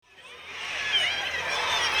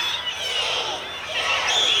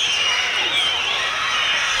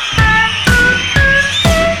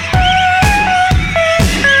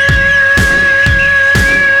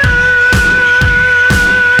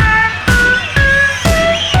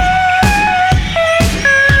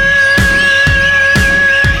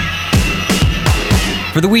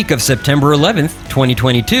For the week of September 11th,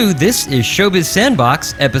 2022, this is Showbiz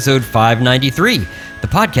Sandbox, episode 593, the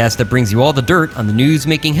podcast that brings you all the dirt on the news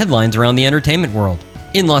making headlines around the entertainment world.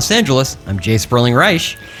 In Los Angeles, I'm Jay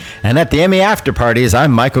Sperling-Reich. And at the Emmy after parties,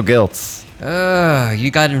 I'm Michael Giltz.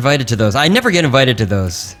 You got invited to those. I never get invited to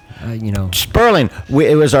those. Sperling,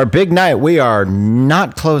 it was our big night. We are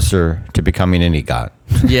not closer to becoming an EGOT.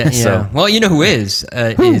 Yeah, yeah. Well, you know who is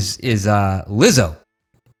Lizzo.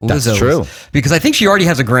 That's true. Because I think she already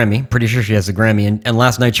has a Grammy. Pretty sure she has a Grammy. And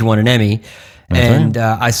last night she won an Emmy. And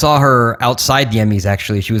I saw her outside the Emmys,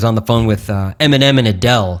 actually. She was on the phone with Eminem and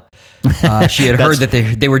Adele. She had heard that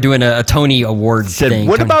they were doing a Tony Award thing.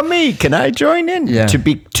 What about me? Can I join in? Yeah. To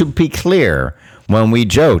be clear, when we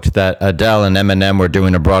joked that Adele and Eminem were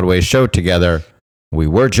doing a Broadway show together, we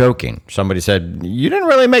were joking. Somebody said, you didn't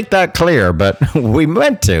really make that clear, but we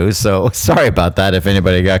meant to. So sorry about that if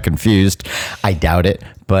anybody got confused. I doubt it.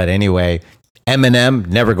 But anyway, Eminem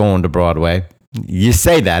never going to Broadway. You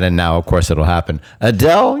say that, and now, of course, it'll happen.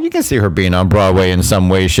 Adele, you can see her being on Broadway in some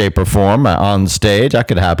way, shape, or form on stage. That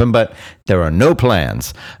could happen, but there are no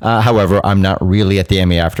plans. However, I'm not really at the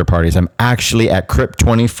Emmy after parties. I'm actually at Crypt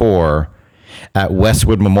 24 at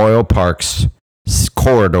Westwood Memorial Park's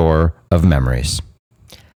corridor of memories.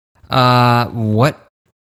 What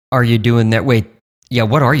are you doing there? Wait, yeah,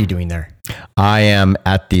 what are you doing there? I am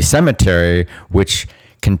at the cemetery, which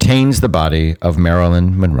contains the body of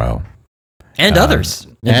Marilyn Monroe. And others.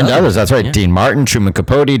 And others, that's right. Yeah. Dean Martin, Truman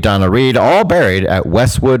Capote, Donna Reed, all buried at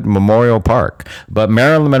Westwood Memorial Park. But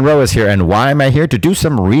Marilyn Monroe is here, and why am I here? To do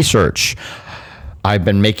some research. I've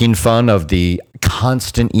been making fun of the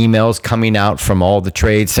constant emails coming out from all the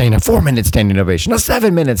trades saying a 4-minute standing ovation, a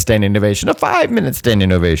 7-minute standing ovation, a 5-minute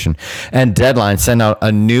standing ovation. And Deadline sent out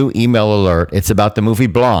a new email alert. It's about the movie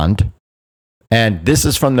Blonde. And this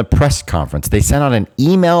is from the press conference. They sent out an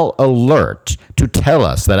email alert to tell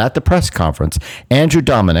us that at the press conference, Andrew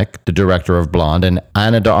Dominic, the director of Blonde, and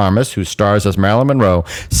Ana de Armas, who stars as Marilyn Monroe,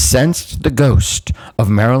 sensed the ghost of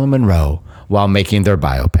Marilyn Monroe while making their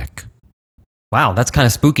biopic. Wow, that's kind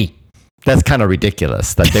of spooky. That's kind of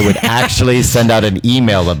ridiculous that they would actually send out an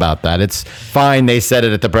email about that. It's fine. They said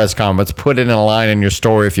it at the press conference. Put it in a line in your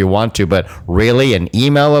story if you want to, but really an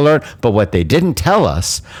email alert? But what they didn't tell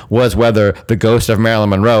us was whether the ghost of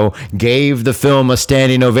Marilyn Monroe gave the film a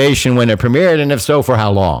standing ovation when it premiered, and if so, for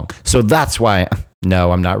how long. So that's why...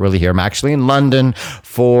 No, I'm not really here. I'm actually in London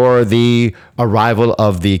for the arrival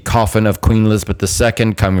of the coffin of Queen Elizabeth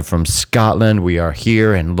II coming from Scotland. We are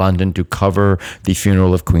here in London to cover the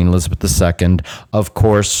funeral of Queen Elizabeth II. Of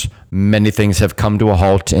course, many things have come to a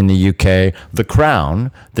halt in the UK. The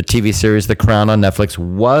Crown, the TV series The Crown on Netflix,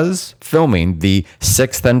 was filming the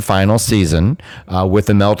 6th and final season with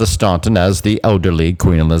Imelda Staunton as the elderly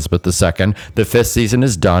Queen Elizabeth II. The 5th season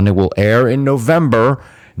is done. It will air in November.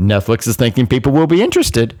 Netflix is thinking people will be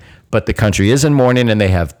interested, but the country is in mourning and they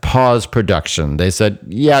have paused production. They said,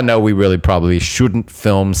 we really probably shouldn't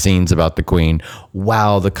film scenes about the Queen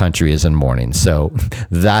while the country is in mourning. So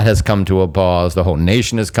that has come to a pause. The whole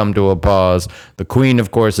nation has come to a pause. The Queen,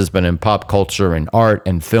 of course, has been in pop culture and art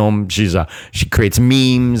and film. She creates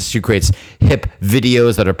memes. She creates hip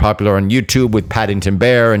videos that are popular on YouTube with Paddington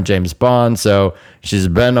Bear and James Bond. So she's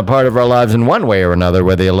been a part of our lives in one way or another,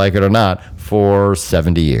 whether you like it or not, for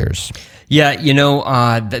 70 years. Yeah,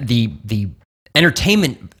 the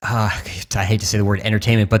entertainment, I hate to say the word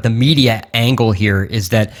entertainment, but the media angle here is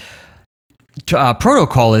that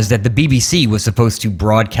protocol is that the BBC was supposed to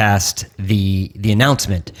broadcast the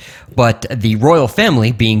announcement, but the royal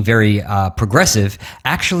family, being very progressive,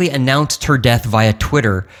 actually announced her death via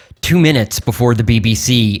Twitter 2 minutes before the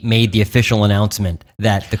BBC made the official announcement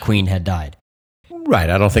that the Queen had died.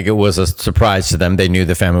 Right. I don't think it was a surprise to them. They knew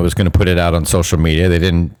the family was going to put it out on social media. They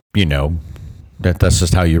didn't, that's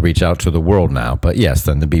just how you reach out to the world now. But yes,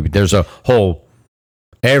 then the BBC, there's a whole,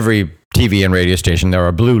 every TV and radio station, there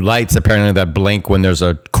are blue lights apparently that blink when there's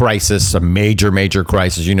a crisis, a major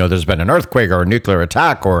crisis. There's been an earthquake or a nuclear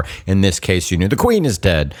attack, or in this case, the Queen is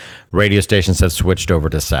dead. Radio stations have switched over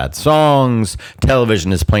to sad songs.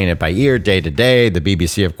 Television is playing it by ear day to day. The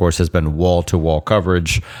BBC, of course, has been wall-to-wall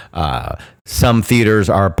coverage. Some theaters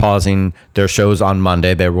are pausing their shows on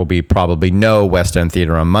Monday. There will be probably no West End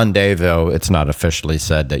theater on Monday, though it's not officially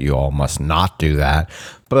said that you all must not do that.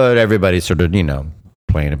 But everybody's sort of,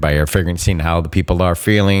 playing it by ear, seeing how the people are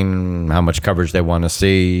feeling, how much coverage they want to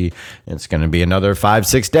see. It's going to be another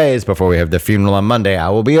 5-6 days before we have the funeral on Monday. I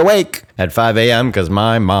will be awake at 5 a.m. because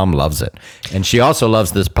my mom loves it. And she also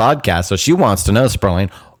loves this podcast, so she wants to know, Sperling,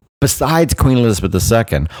 besides Queen Elizabeth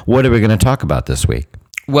II, what are we going to talk about this week?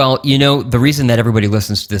 Well, the reason that everybody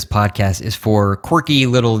listens to this podcast is for quirky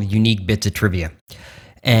little unique bits of trivia.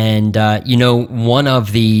 And one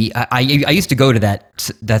of the I used to go to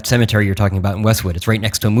that cemetery you're talking about in Westwood. It's right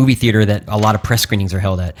next to a movie theater that a lot of press screenings are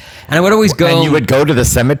held at. And I would always go. And you would go to the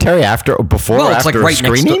cemetery before or it's after like right a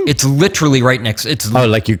screening? next to, it's literally right next.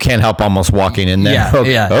 Like you can't help almost walking in there.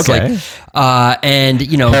 Yeah. It's Okay.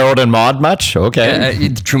 Harold and Maude much? Okay.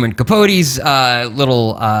 Truman Capote's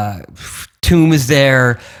little tomb is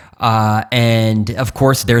there. And of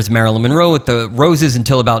course, there's Marilyn Monroe with the roses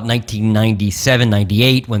until about 1997,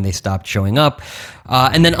 98 when they stopped showing up.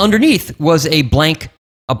 And then underneath was a blank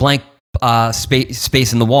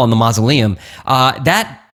space in the wall in the mausoleum.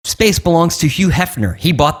 That space belongs to Hugh Hefner.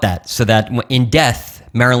 He bought that so that in death,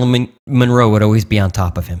 Marilyn Monroe would always be on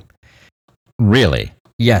top of him. Really?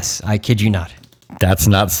 Yes, I kid you not. That's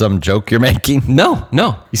not some joke you're making? No.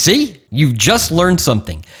 You see? You've just learned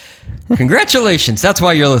something. Congratulations. That's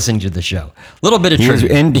why you're listening to the show. A little bit of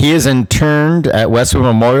trivia. He is interned at Westwood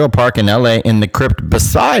Memorial Park in L.A. in the crypt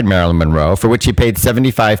beside Marilyn Monroe, for which he paid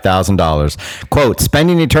 $75,000. Quote,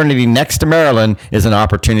 spending eternity next to Marilyn is an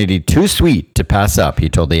opportunity too sweet to pass up, he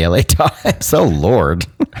told the L.A. Times. Oh, Lord.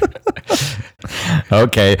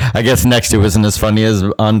 Okay, I guess next to isn't as funny as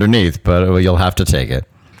underneath, but you'll have to take it.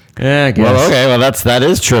 Yeah, I guess. Well, okay, that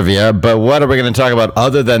is trivia, but what are we going to talk about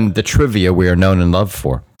other than the trivia we are known and loved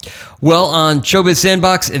for? Well, on Showbiz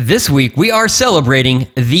Sandbox this week, we are celebrating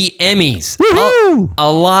the Emmys.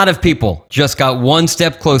 A lot of people just got one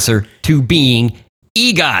step closer to being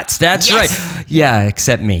EGOTs. That's right. Yeah,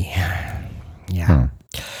 except me. Yeah.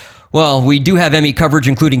 Well, we do have Emmy coverage,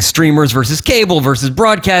 including streamers versus cable versus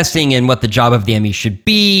broadcasting and what the job of the Emmy should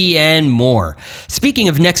be and more. Speaking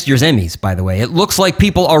of next year's Emmys, by the way, it looks like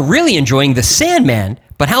people are really enjoying The Sandman,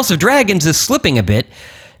 but House of Dragons is slipping a bit.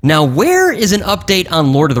 Now, where is an update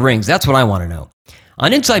on Lord of the Rings? That's what I want to know.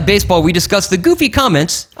 On Inside Baseball, we discussed the goofy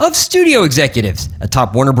comments of studio executives. A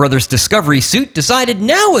top Warner Brothers Discovery suit decided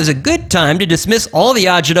now is a good time to dismiss all the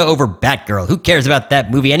agita over Batgirl. Who cares about that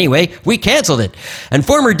movie anyway? We canceled it. And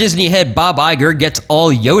former Disney head Bob Iger gets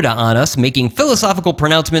all Yoda on us, making philosophical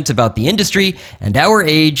pronouncements about the industry and our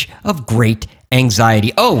age of great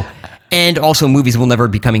anxiety. Oh, and also movies will never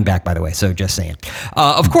be coming back, by the way, so just saying.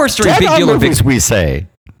 Of course, during Big Deal or Big... we say.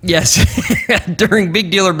 Yes, during Big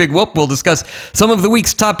Deal or Big Whoop, we'll discuss some of the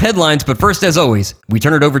week's top headlines. But first, as always, we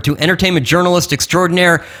turn it over to entertainment journalist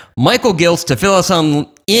extraordinaire Michael Giltz to fill us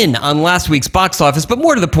in on last week's box office, but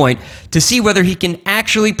more to the point, to see whether he can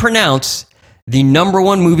actually pronounce the number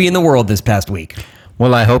one movie in the world this past week.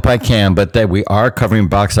 Well, I hope I can, but that we are covering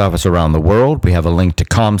box office around the world. We have a link to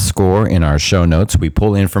ComScore in our show notes. We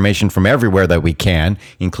pull information from everywhere that we can,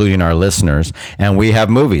 including our listeners. And we have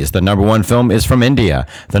movies. The number one film is from India.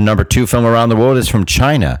 The number two film around the world is from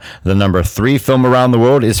China. The number three film around the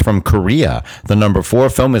world is from Korea. The number four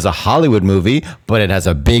film is a Hollywood movie, but it has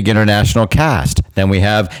a big international cast. Then we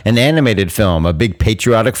have an animated film, a big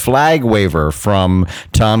patriotic flag waver from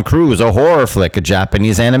Tom Cruise, a horror flick, a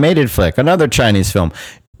Japanese animated flick, another Chinese film.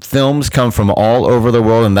 Films come from all over the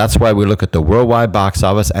world, and that's why we look at the worldwide box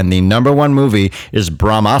office. And the number one movie is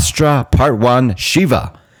Brahmastra Part 1,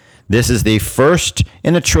 Shiva. This is the first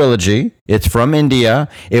in a trilogy. It's from India.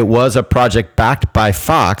 It was a project backed by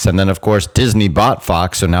Fox, and then, of course, Disney bought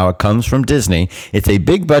Fox, so now it comes from Disney. It's a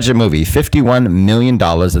big budget movie, $51 million.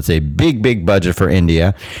 It's a big, big budget for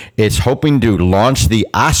India. It's hoping to launch the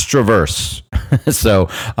Astroverse. So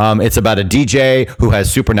it's about a DJ who has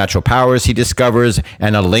supernatural powers he discovers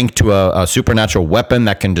and a link to a supernatural weapon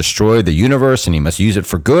that can destroy the universe, and he must use it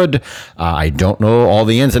for good. I don't know all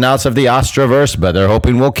the ins and outs of the Astroverse, but they're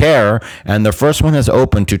hoping we'll care. And the first one has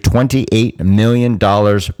opened to $28 million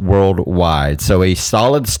worldwide. So a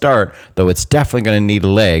solid start, though it's definitely going to need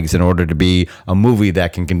legs in order to be a movie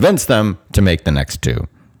that can convince them to make the next two.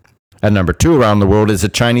 At number two around the world is a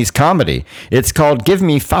Chinese comedy. It's called Give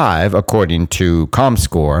Me Five, according to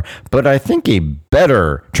ComScore, but I think a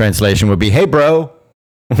better translation would be, Hey Bro,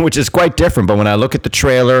 which is quite different. But when I look at the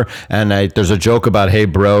trailer and there's a joke about, hey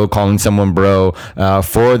bro, calling someone bro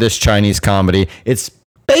for this Chinese comedy, it's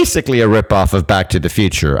basically a ripoff of Back to the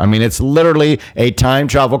Future. I mean, it's literally a time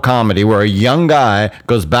travel comedy where a young guy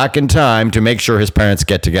goes back in time to make sure his parents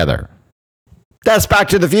get together. That's Back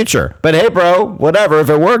to the Future. But hey, bro, whatever. If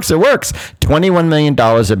it works, it works. $21 million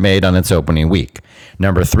it made on its opening week.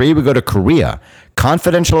 Number three, we go to Korea.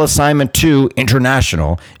 Confidential Assignment 2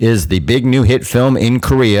 International is the big new hit film in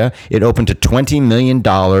Korea. It opened to $20 million.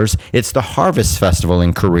 It's the Harvest Festival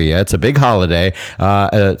in Korea. It's a big holiday.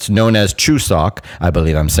 It's known as Chuseok. I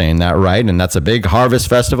believe I'm saying that right. And that's a big harvest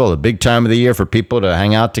festival, a big time of the year for people to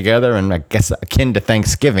hang out together, and I guess akin to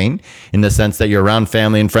Thanksgiving in the sense that you're around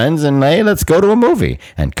family and friends and, hey, let's go to a movie.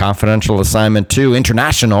 And Confidential Assignment 2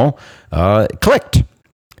 International clicked.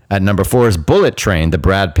 At number 4 is Bullet Train, the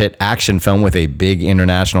Brad Pitt action film with a big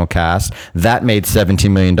international cast. That made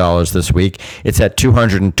 $17 million this week. It's at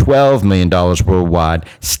 $212 million worldwide.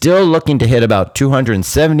 Still looking to hit about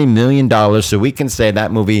 $270 million, so we can say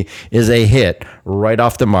that movie is a hit right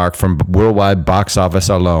off the mark from worldwide box office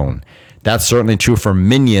alone. That's certainly true for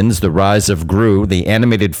Minions, The Rise of Gru, the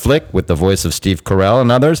animated flick with the voice of Steve Carell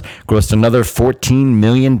and others, grossed another $14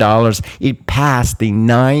 million. It passed the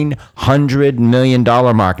 $900 million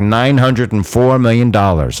mark, $904 million.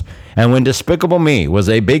 And when Despicable Me was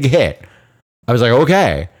a big hit, I was like,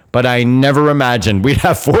 okay, but I never imagined we'd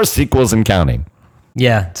have 4 sequels and counting.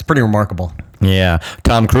 Yeah, it's pretty remarkable. Yeah,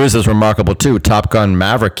 Tom Cruise is remarkable too. Top Gun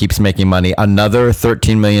Maverick keeps making money, another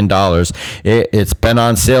 $13 million. It's been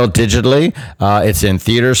on sale digitally. It's in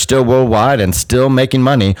theaters still worldwide and still making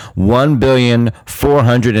money.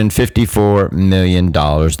 $1,454 million,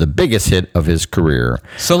 the biggest hit of his career.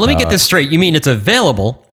 So let me get this straight. You mean it's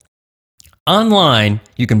available online,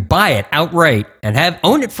 you can buy it outright and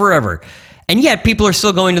own it forever, and yet people are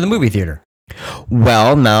still going to the movie theater?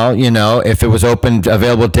 Well, now, if it was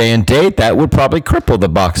available day and date, that would probably cripple the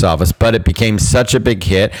box office. But it became such a big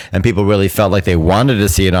hit, and people really felt like they wanted to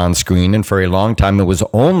see it on screen. And for a long time, it was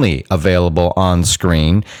only available on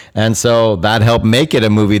screen. And so that helped make it a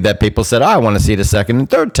movie that people said, I want to see it a second and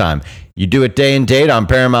third time. You do it day and date on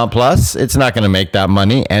Paramount Plus, it's not going to make that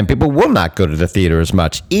money, and people will not go to the theater as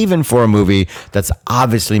much, even for a movie that's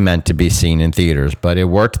obviously meant to be seen in theaters. But it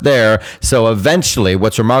worked there. So eventually,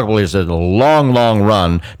 what's remarkable is that a long, long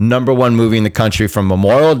run, number 1 movie in the country from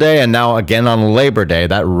Memorial Day and now again on Labor Day.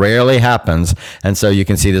 That rarely happens. And so you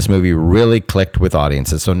can see this movie really clicked with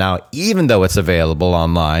audiences. So now, even though it's available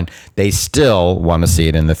online, they still want to see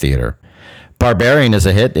it in the theater. Barbarian is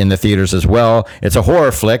a hit in the theaters as well. It's a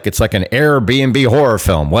horror flick. It's like an Airbnb horror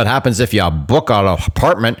film. What happens if you book an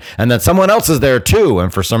apartment and then someone else is there too,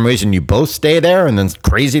 and for some reason you both stay there and then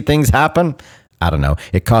crazy things happen? I don't know.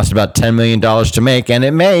 It cost about $10 million to make, and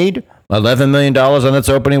it made $11 million on its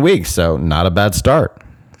opening week, so not a bad start.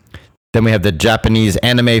 Then we have the Japanese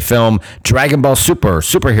anime film Dragon Ball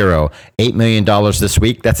Superhero, $8 million this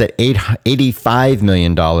week. That's at $85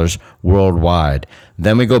 million worldwide.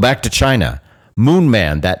 Then we go back to China. Moon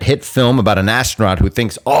Man, that hit film about an astronaut who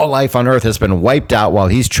thinks all life on Earth has been wiped out while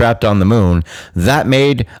he's trapped on the moon. That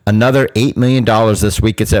made another $8 million this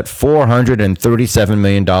week. It's at $437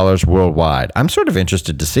 million worldwide. I'm sort of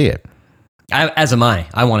interested to see it. As am I.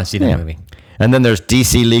 I want to see that movie. And then there's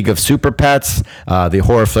DC League of Super Pets, the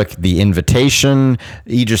horror flick The Invitation.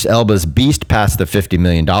 Idris Elba's Beast passed the $50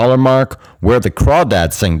 million mark. Where the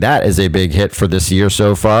Crawdads Sing, that is a big hit for this year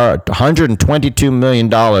so far. $122 million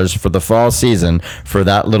for the fall season for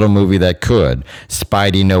that little movie that could.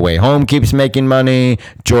 Spidey No Way Home keeps making money.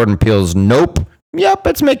 Jordan Peele's Nope. Yep,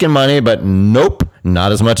 it's making money, but nope,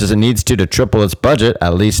 not as much as it needs to triple its budget,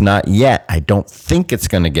 at least not yet. I don't think it's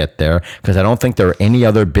going to get there because I don't think there are any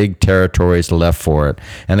other big territories left for it.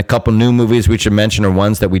 And a couple new movies we should mention are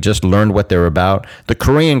ones that we just learned what they're about. The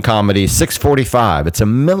Korean comedy 645. It's a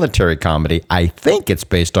military comedy. I think it's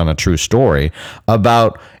based on a true story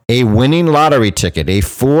about a winning lottery ticket, a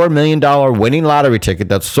 $4 million winning lottery ticket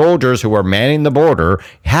that soldiers who are manning the border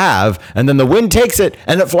have, and then the wind takes it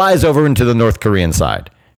and it flies over into the North Korean side.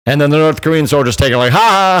 And then the North Korean soldiers take it like,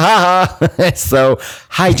 ha, ha, ha. So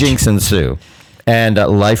hijinks ensue. And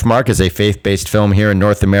Lifemark is a faith-based film here in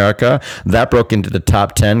North America. That broke into the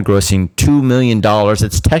top 10, grossing $2 million.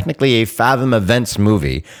 It's technically a Fathom Events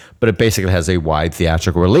movie, but it basically has a wide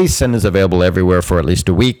theatrical release and is available everywhere for at least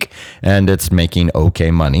a week, and it's making okay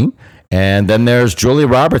money. And then there's Julia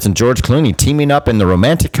Roberts and George Clooney teaming up in the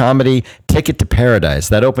romantic comedy Ticket to Paradise.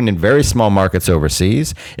 That opened in very small markets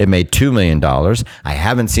overseas. It made $2 million. I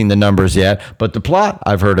haven't seen the numbers yet, but the plot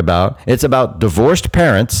I've heard about, it's about divorced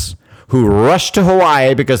parents who rush to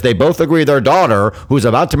Hawaii because they both agree their daughter, who's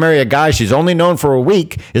about to marry a guy she's only known for a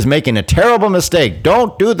week, is making a terrible mistake.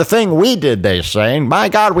 Don't do the thing we did, they're saying. My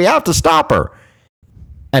God, we have to stop her.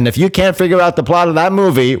 And if you can't figure out the plot of that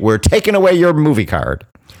movie, we're taking away your movie card.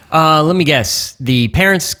 Let me guess. The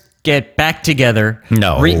parents get back together,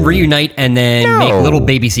 reunite, and then make little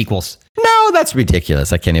baby sequels. No, that's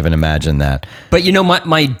ridiculous. I can't even imagine that. But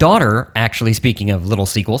my daughter, actually, speaking of little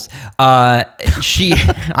sequels, she,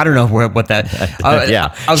 I don't know what that.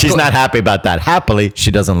 Yeah, she's not happy about that. Happily,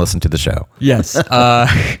 she doesn't listen to the show. Yes.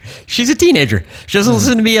 She's a teenager. She doesn't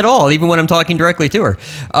listen to me at all, even when I'm talking directly to her.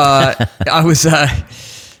 I was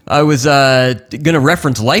going to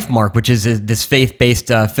reference Lifemark, which is this faith-based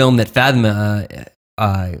film that Fathom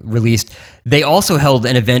released. They also held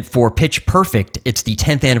an event for Pitch Perfect. It's the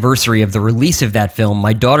 10th anniversary of the release of that film.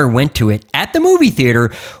 My daughter went to it at the movie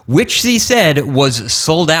theater, which she said was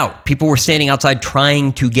sold out. People were standing outside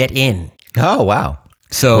trying to get in. Oh, wow.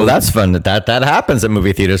 So well, that's fun that happens at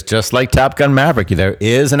movie theaters, just like Top Gun Maverick. There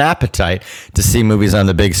is an appetite to see movies on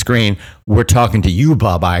the big screen. We're talking to you,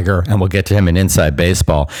 Bob Iger, and we'll get to him in Inside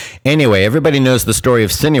Baseball. Anyway, everybody knows the story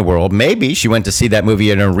of Cineworld. Maybe she went to see that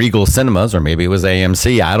movie in a Regal Cinemas, or maybe it was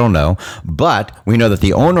AMC. I don't know. But we know that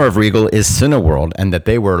the owner of Regal is Cineworld, and that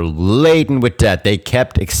they were laden with debt. They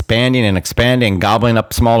kept expanding and expanding, gobbling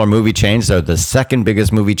up smaller movie chains. They're the second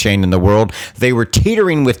biggest movie chain in the world. They were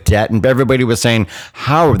teetering with debt, and everybody was saying,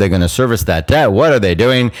 how are they going to service that debt? What are they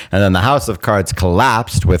doing? And then the house of cards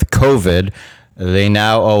collapsed with COVID. They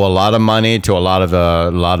now owe a lot of money to a lot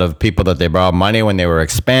of people that they borrowed money when they were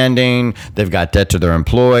expanding. They've got debt to their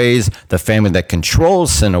employees. The family that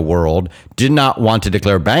controls Cineworld did not want to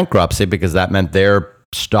declare bankruptcy because that meant their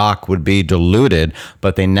stock would be diluted.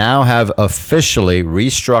 But they now have officially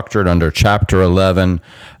restructured under Chapter 11.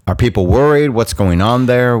 Are people worried? What's going on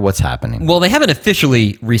there? What's happening? Well, they haven't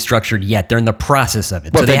officially restructured yet. They're in the process of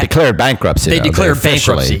it. Well, so they declared bankruptcy. They declared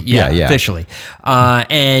bankruptcy. Yeah, officially.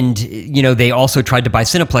 And, they also tried to buy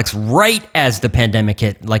Cineplex right as the pandemic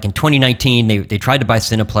hit. Like in 2019, they tried to buy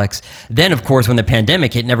Cineplex. Then, of course, when the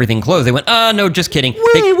pandemic hit and everything closed, they went, no, just kidding.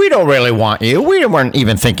 We don't really want you. We weren't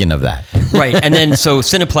even thinking of that. Right. And then so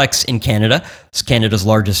Cineplex in Canada, Canada's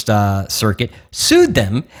largest circuit, sued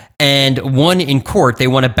them and won in court. They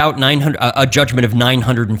won about a judgment of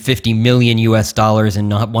 $950 million US dollars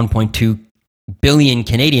and 1.2 billion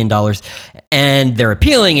Canadian dollars. And they're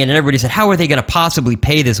appealing it, and everybody said, how are they going to possibly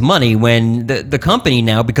pay this money when the company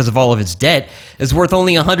now, because of all of its debt, is worth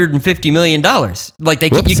only $150 million? Like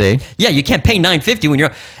you can't pay $950 when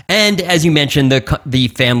you're. And as you mentioned, the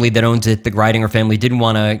family that owns it, the Greidinger family, didn't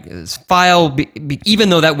want to file, even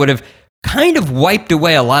though that would have kind of wiped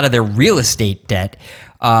away a lot of their real estate debt.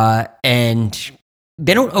 And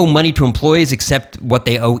they don't owe money to employees except what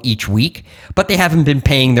they owe each week, but they haven't been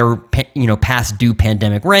paying their, past due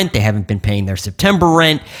pandemic rent. They haven't been paying their September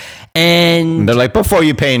rent. And they're like, before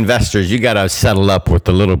you pay investors, you got to settle up with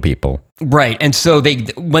the little people. Right. And so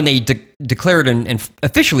when they declared and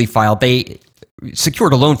officially filed, they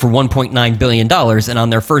secured a loan for $1.9 billion. And on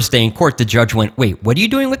their first day in court, the judge went, wait, what are you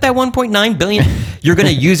doing with that $1.9 billion? You're going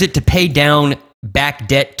to use it to pay down back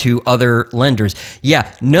debt to other lenders.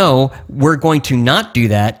 Yeah, no, we're going to not do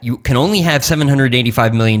that. You can only have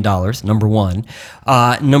 $785 million, number one.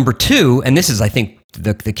 Number two, and this is, I think,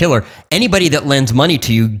 the killer, anybody that lends money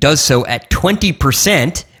to you does so at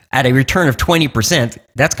 20%, at a return of 20%.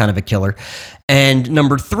 That's kind of a killer. And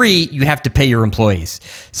number three, you have to pay your employees.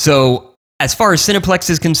 So as far as Cineplex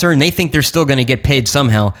is concerned, they think they're still going to get paid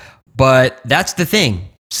somehow. But that's the thing.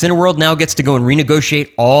 Cineworld now gets to go and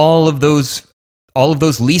renegotiate all of those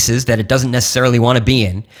leases that it doesn't necessarily want to be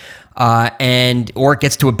in, or it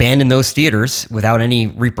gets to abandon those theaters without any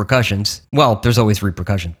repercussions. Well, there's always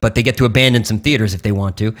repercussion, but they get to abandon some theaters if they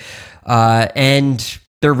want to, and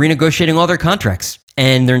they're renegotiating all their contracts,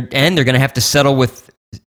 and they're going to have to settle with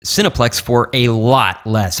Cineplex for a lot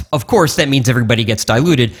less. Of course, that means everybody gets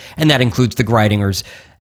diluted, and that includes the Greidingers,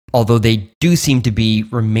 although they do seem to be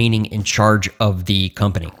remaining in charge of the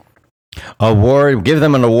company. Give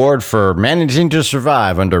them an award for managing to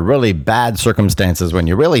survive under really bad circumstances when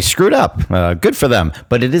you really screwed up. Good for them.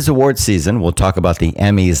 But it is award season. We'll talk about the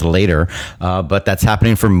Emmys later, but that's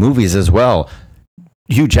happening for movies as well.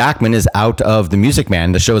 Hugh Jackman is out of The Music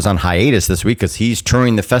Man. The show is on hiatus this week because he's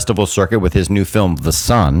touring the festival circuit with his new film, The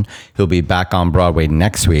Sun. He'll be back on Broadway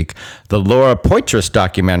next week. The Laura Poitras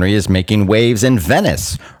documentary is making waves in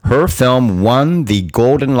Venice. Her film won the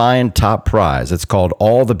Golden Lion top prize. It's called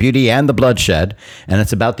All the Beauty and the Bloodshed, and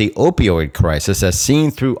it's about the opioid crisis as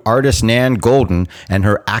seen through artist Nan Golden and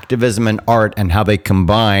her activism and art and how they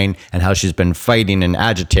combine and how she's been fighting and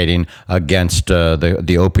agitating against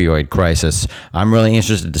the opioid crisis. I'm really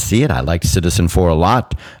interested to see it. I liked Citizen4 a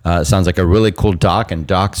lot. It sounds like a really cool doc, and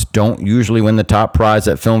docs don't usually win the top prize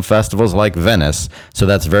at film festivals like Venice, so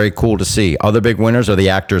that's very cool to see. Other big winners are the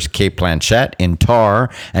actors Kate Blanchett in Tar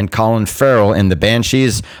and Colin Farrell in The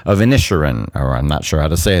Banshees of Inisherin, or I'm not sure how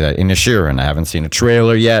to say that, Inisherin. I haven't seen a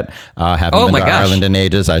trailer yet. Haven't been to Ireland in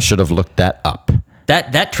ages. I should have looked that up.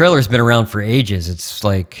 That trailer's been around for ages. It's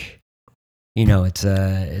like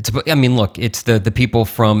I mean, look, it's the people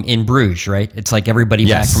from In Bruges, right? It's like everybody back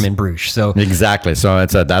Yes. from In Bruges. So Exactly. So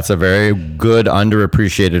that's a very good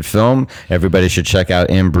underappreciated film. Everybody should check out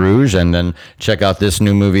In Bruges, and then check out this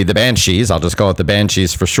new movie, The Banshees. I'll just call it The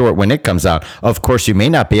Banshees for short when it comes out. Of course, you may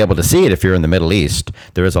not be able to see it if you're in the Middle East.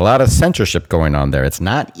 There is a lot of censorship going on there. It's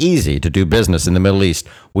not easy to do business in the Middle East.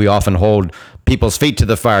 We often hold people's feet to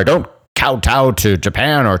the fire. Don't kowtow to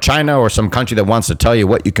Japan or China or some country that wants to tell you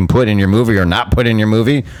what you can put in your movie or not put in your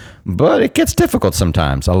movie. But it gets difficult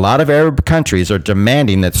sometimes. A lot of Arab countries are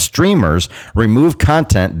demanding that streamers remove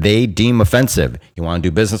content they deem offensive. You want to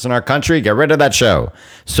do business in our country? Get rid of that show.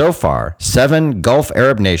 So far, 7 Gulf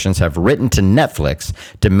Arab nations have written to Netflix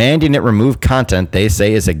demanding it remove content they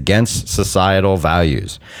say is against societal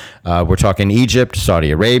values. We're talking Egypt,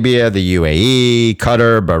 Saudi Arabia, the UAE,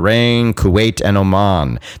 Qatar, Bahrain, Kuwait, and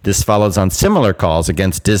Oman. This follows on similar calls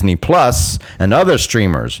against Disney Plus and other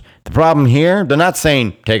streamers. The problem here, they're not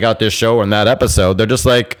saying take out this show or that episode. They're just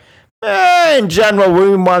like, in general,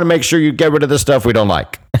 we want to make sure you get rid of the stuff we don't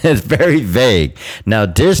like. It's very vague. Now,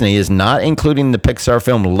 Disney is not including the Pixar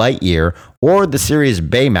film Lightyear or the series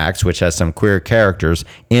Baymax, which has some queer characters,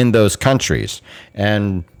 in those countries.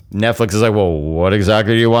 And Netflix is like, well, what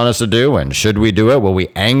exactly do you want us to do? And should we do it? Will we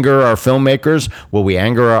anger our filmmakers? Will we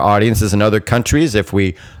anger our audiences in other countries if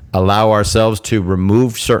we allow ourselves to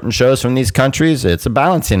remove certain shows from these countries? It's a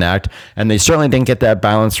balancing act, and they certainly didn't get that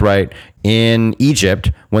balance right in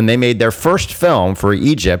Egypt when they made their first film for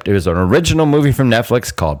Egypt. It was an original movie from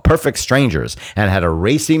Netflix called Perfect Strangers, and it had a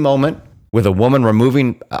racy moment with a woman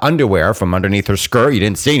removing underwear from underneath her skirt. You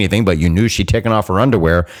didn't see anything, but you knew she'd taken off her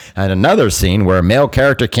underwear. And another scene where a male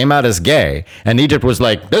character came out as gay, and Egypt was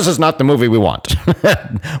like, this is not the movie we want.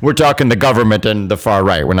 We're talking the government and the far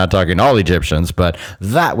right. We're not talking all Egyptians, but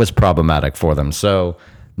that was problematic for them. So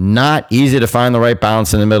not easy to find the right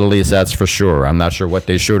balance in the Middle East, that's for sure. I'm not sure what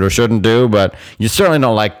they should or shouldn't do, but you certainly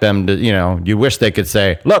don't like them to, you wish they could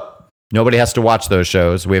say, look, nobody has to watch those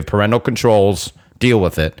shows. We have parental controls. Deal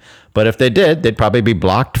with it. But if they did, they'd probably be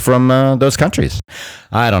blocked from those countries.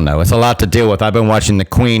 I don't know. It's a lot to deal with. I've been watching The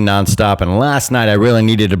Queen nonstop, and last night I really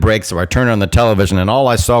needed a break, so I turned on the television, and all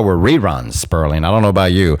I saw were reruns, Sperling. I don't know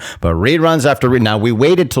about you, but reruns after Now, we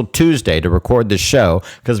waited till Tuesday to record this show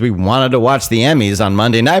because we wanted to watch the Emmys on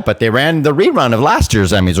Monday night, but they ran the rerun of last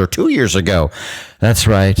year's Emmys, or 2 years ago. That's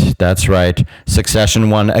right. Succession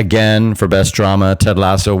won again for Best Drama. Ted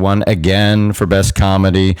Lasso won again for Best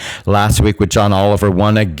Comedy. Last week with John Oliver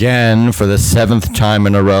won again for the 7th time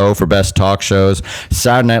in a row for Best Talk Shows.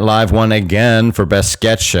 Saturday Night Live won again for Best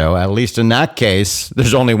Sketch Show. At least in that case,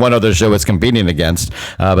 there's only one other show it's competing against,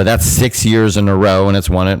 but that's 6 years in a row, and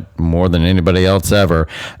it's won it more than anybody else ever.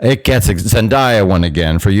 It gets Zendaya won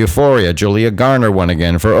again for Euphoria. Julia Garner won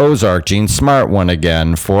again for Ozark. Gene Smart won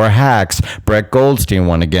again for Hacks. Brett Goldstein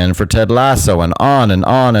won again for Ted Lasso, and on and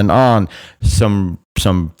on and on.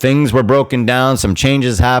 Some things were broken down, some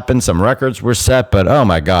changes happened, some records were set, but oh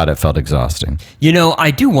my God, it felt exhausting. I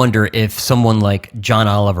do wonder if someone like John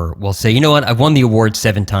Oliver will say, you know what, I've won the award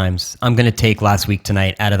 7 times. I'm going to take Last Week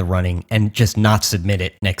Tonight out of the running and just not submit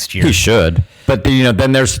it next year. He should. But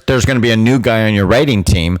then there's going to be a new guy on your writing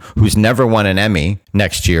team who's never won an Emmy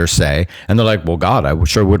next year, say, and they're like, well, God, I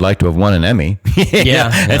sure would like to have won an Emmy. Yeah.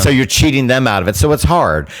 And so you're cheating them out of it. So it's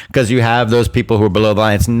hard because you have those people who are below the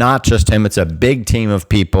line. It's not just him. It's a big team of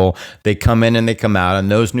people. They come in and they come out, and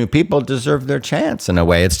those new people deserve their chance in a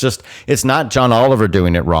way. It's not John Oliver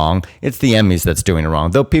doing it wrong. It's the Emmys that's doing it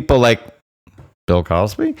wrong. Though people like Bill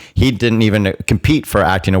Cosby, he didn't even compete for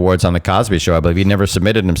acting awards on The Cosby Show. I believe he never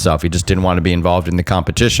submitted himself. He just didn't want to be involved in the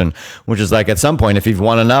competition, which is like, at some point, if you've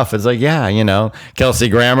won enough, it's like, Kelsey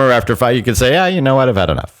Grammer, after 5, you could say, yeah, you know what, I've had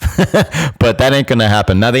enough. But that ain't going to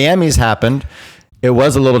happen. Now, the Emmys happened. It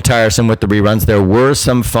was a little tiresome with the reruns. There were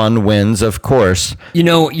some fun wins, of course.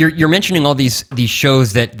 You're mentioning all these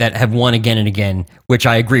shows that have won again and again, which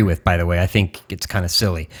I agree with, by the way. I think it's kind of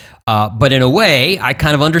silly. But in a way, I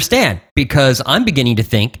kind of understand, because I'm beginning to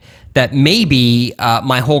think that maybe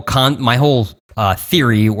my whole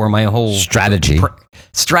theory, or my whole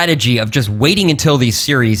strategy of just waiting until these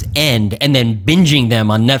series end and then binging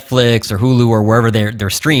them on Netflix or Hulu or wherever they're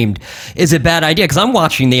streamed is a bad idea. Because I'm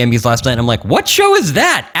watching the Emmys last night and I'm like, what show is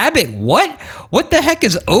that? Abbott, what the heck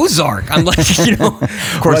is Ozark? I'm like,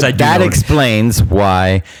 of course I do. That explains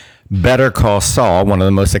why Better Call Saul, one of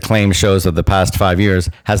the most acclaimed shows of the past 5 years,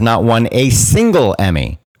 has not won a single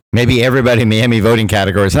Emmy. Maybe everybody in the Emmy voting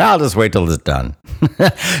category said, I'll just wait till it's done.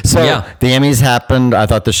 So Yeah. the Emmys happened. I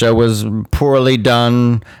thought the show was poorly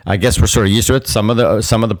done. I guess we're sort of used to it. Some of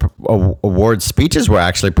the award speeches were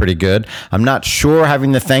actually pretty good. I'm not sure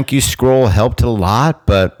having the thank you scroll helped a lot,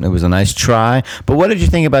 but it was a nice try. But what did you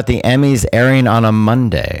think about the Emmys airing on a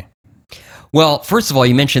Monday? Well, first of all,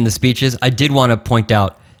 you mentioned the speeches. I did want to point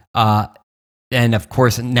out, and of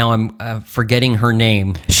course, now I'm forgetting her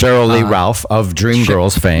name. Sheryl Lee Ralph of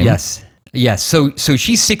Dreamgirls fame. Yes. So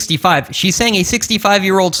she's 65. She sang a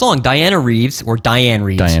 65-year-old song. Diane Reeves.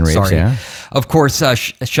 Sorry. Yeah. Of course,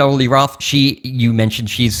 Sheryl Lee Ralph. You mentioned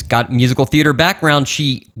she's got musical theater background.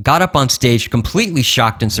 She got up on stage completely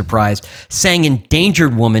shocked and surprised, sang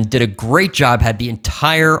 "Endangered Woman," did a great job, had the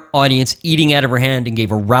entire audience eating out of her hand, and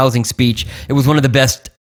gave a rousing speech. It was one of the best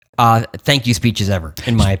thank you speeches ever,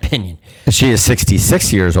 in my opinion. She is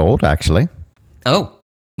 66 years old, actually. Oh,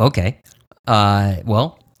 okay.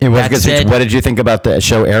 Well. What did you think about the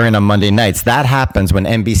show airing on Monday nights? That happens when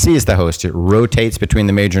NBC is the host. It rotates between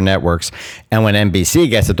the major networks. And when NBC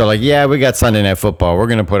gets it, they're like, yeah, we got Sunday Night Football. We're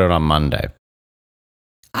going to put it on Monday.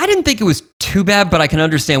 I didn't think it was too bad, but I can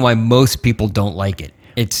understand why most people don't like it.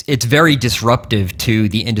 It's very disruptive to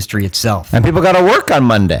the industry itself. And people got to work on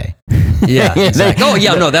Monday. Yeah, exactly.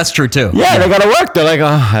 That's true too. Yeah, they got to work. They're like,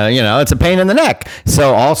 it's a pain in the neck.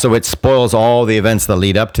 So also it spoils all the events that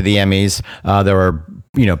lead up to the Emmys. There are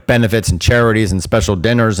benefits and charities and special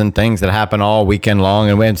dinners and things that happen all weekend long.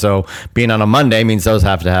 And so being on a Monday means those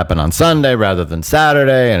have to happen on Sunday rather than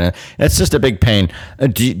Saturday. And it's just a big pain.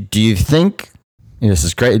 Do you think, this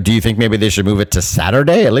is great, do you think maybe they should move it to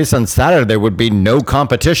Saturday? At least on Saturday, there would be no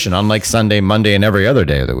competition, unlike Sunday, Monday, and every other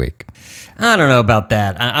day of the week. I don't know about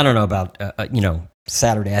that. I don't know about,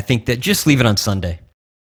 Saturday. I think that just leave it on Sunday.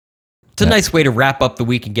 It's a nice way to wrap up the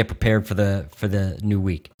week and get prepared for the new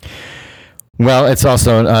week. Well, it's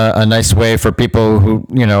also a nice way for people who,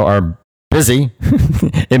 are busy.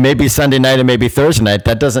 It may be Sunday night, it may be Thursday night.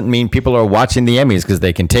 That doesn't mean people are watching the Emmys because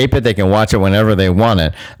they can tape it, they can watch it whenever they want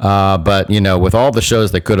it. But, with all the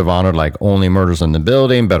shows they could have honored, like Only Murders in the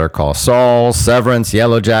Building, Better Call Saul, Severance,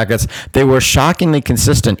 Yellow Jackets, they were shockingly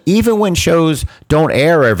consistent, even when shows don't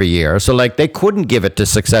air every year. So, they couldn't give it to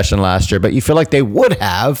Succession last year, but you feel like they would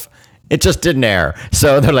have. It just didn't air.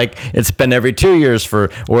 So they're like, it's been every 2 years or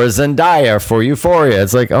Zendaya for Euphoria.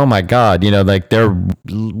 It's like, oh my God, they're,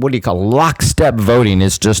 what do you call, lockstep voting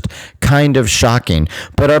is just kind of shocking.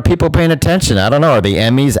 But are people paying attention? I don't know. Are the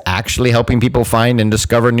Emmys actually helping people find and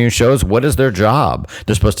discover new shows? What is their job?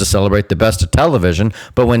 They're supposed to celebrate the best of television.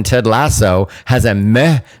 But when Ted Lasso has a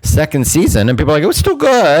meh second season and people are like, it was still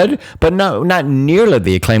good, but not nearly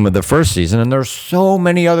the acclaim of the first season. And there's so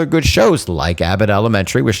many other good shows like Abbott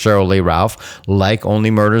Elementary with Sheryl Lee Ralph, like Only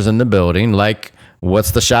Murders in the Building, like what's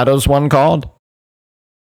the Shadows one called?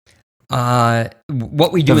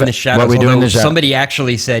 What We Do in the Shadows. What We Do in the Shadows. Somebody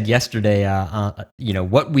actually said yesterday,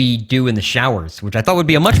 What We Do in the Showers, which I thought would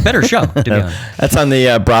be a much better show, to be honest. That's on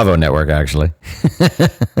the Bravo network, actually.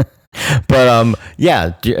 But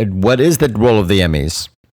what is the role of the Emmys?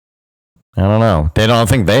 I don't know. They don't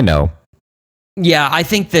think they know. Yeah, I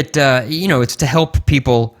think that it's to help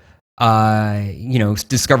people.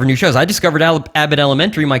 Discover new shows. I discovered Abbott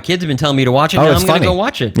Elementary. My kids have been telling me to watch it. Now I'm going to go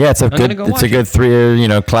watch it. Yeah, it's a good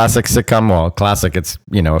 3 classic sitcom. Well, classic. It's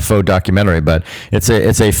a faux documentary, but it's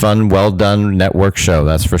a fun, well done network show.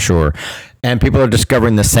 That's for sure. And people are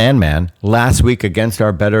discovering The Sandman. Last week, against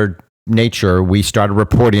our better nature, we started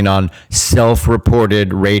reporting on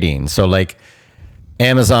self-reported ratings. So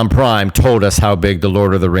Amazon Prime told us how big the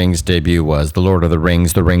Lord of the Rings debut was. The Lord of the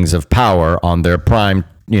Rings of Power on their Prime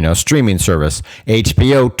streaming service.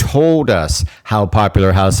 HBO told us how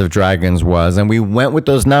popular House of Dragons was, and we went with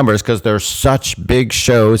those numbers because they're such big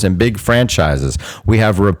shows and big franchises. We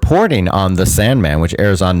have reporting on The Sandman, which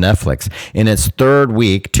airs on Netflix. In its third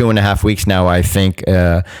week, 2.5 weeks now, I think,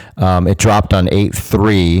 it dropped on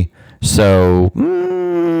 8.3. So,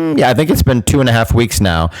 I think it's been 2.5 weeks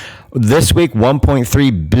now. This week,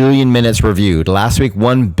 1.3 billion minutes reviewed. Last week,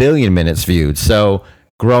 1 billion minutes viewed. So,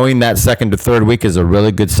 growing that second to third week is a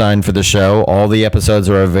really good sign for the show. All the episodes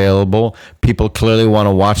are available. People clearly want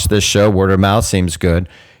to watch this show. Word of mouth seems good.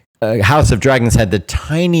 House of Dragons had the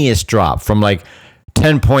tiniest drop from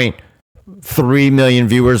 10.3 million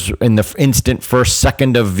viewers in the instant first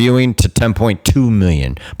second of viewing to 10.2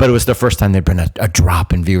 million. But it was the first time there'd been a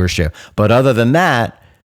drop in viewership. But other than that,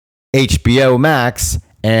 HBO Max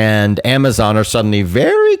and Amazon are suddenly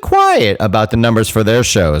very quiet about the numbers for their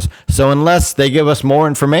shows. So unless they give us more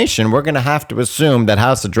information, we're going to have to assume that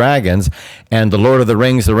House of Dragons and The Lord of the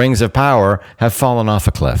Rings of Power have fallen off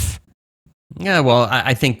a cliff. Yeah, well,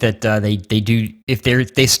 I think that they do. If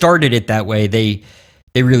they started it that way, they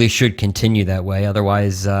really should continue that way.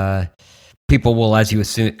 Otherwise, people will, as you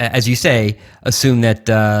say, assume that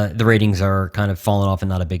the ratings are kind of falling off and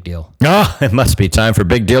not a big deal. Oh, it must be time for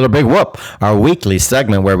Big Deal or Big Whoop, our weekly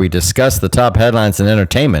segment where we discuss the top headlines in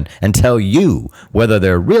entertainment and tell you whether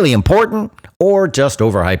they're really important or just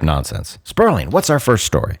overhyped nonsense. Sperling, what's our first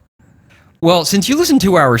story? Well, since you listen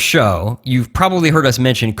to our show, you've probably heard us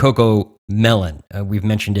mention Coco Melon. We've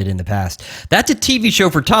mentioned it in the past. That's a TV show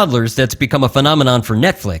for toddlers that's become a phenomenon for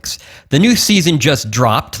Netflix. The new season just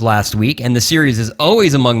dropped last week, and the series is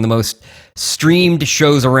always among the most streamed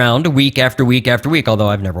shows around week after week after week, although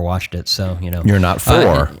I've never watched it, so, You're not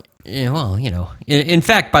for. Yeah, well, In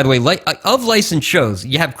fact, by the way, of licensed shows,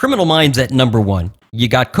 you have Criminal Minds at number 1. You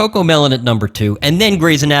got Coco Melon at number 2, and then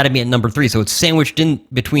Grey's Anatomy at number 3. So it's sandwiched in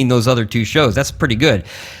between those other two shows. That's pretty good.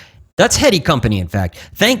 That's heady company, in fact.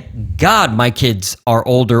 Thank God my kids are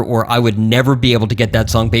older, or I would never be able to get that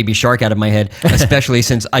song Baby Shark out of my head, especially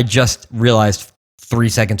since I just realized 3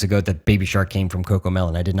 seconds ago that Baby Shark came from Coco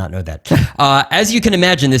Melon. I did not know that. As you can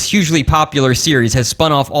imagine, this hugely popular series has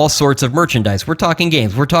spun off all sorts of merchandise. We're talking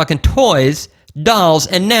games. We're talking toys, dolls,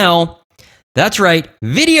 and now, that's right,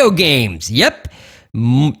 video games. Yep.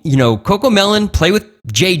 Coco Melon Play with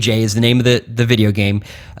JJ is the name of the video game.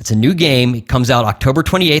 It's a new game. It comes out October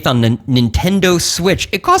 28th on the Nintendo Switch.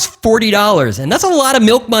 It costs $40, and that's a lot of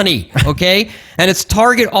milk money, okay? And its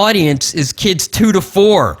target audience is kids 2 to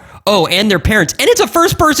 4. Oh, and their parents. And it's a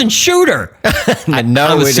first-person shooter. I'm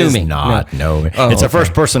assuming. It is not. No. It's a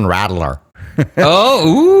first-person rattler.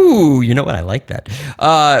 Ooh, you know what? I like that.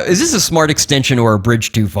 Is this a smart extension or a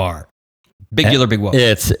bridge too far? Big deal or big whoop?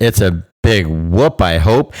 It's a big whoop, I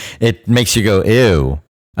hope. It makes you go, ew.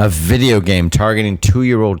 A video game targeting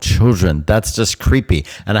 2-year-old children. That's just creepy.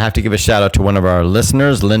 And I have to give a shout out to one of our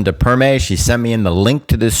listeners, Linda Perme. She sent me in the link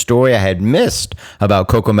to this story I had missed about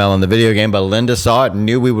Coco Melon, the video game, but Linda saw it and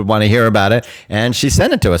knew we would want to hear about it, and she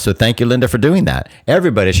sent it to us. So thank you, Linda, for doing that.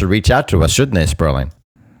 Everybody should reach out to us, shouldn't they, Sperling?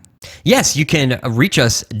 Yes, you can reach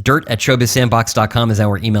us. dirt@showbizsandbox.com is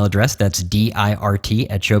our email address. That's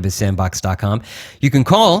DIRT@showbizsandbox.com. You can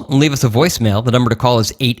call and leave us a voicemail. The number to call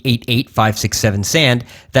is 888-567-SAND.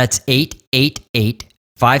 That's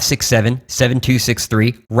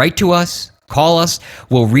 888-567-7263. Write to us. Call us.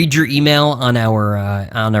 We'll read your email on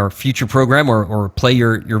our future program or play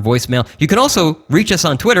your voicemail. You can also reach us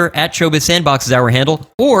on Twitter @ShowbizSandbox is our handle,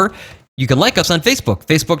 or you can like us on Facebook,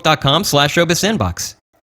 facebook.com/ShowbizSandbox.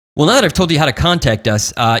 Well, now that I've told you how to contact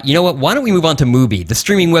us, you know what? Why don't we move on to Mubi, the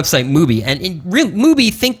streaming website Mubi. And in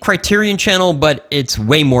Mubi, think Criterion Channel, but it's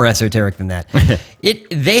way more esoteric than that.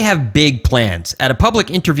 They have big plans. At a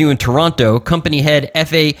public interview in Toronto, company head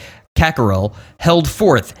F.A. Cackerell held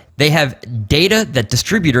forth. They have data that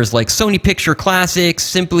distributors like Sony Picture Classics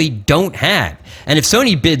simply don't have. And if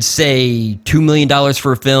Sony bids, say, $2 million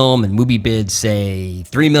for a film, and Mubi bids, say,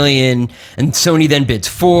 $3 million, and Sony then bids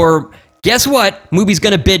 $4 million, guess what? Mubi's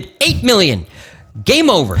going to bid $8 million. Game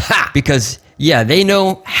over. Ha! Because, they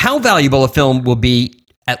know how valuable a film will be,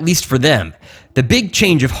 at least for them. The big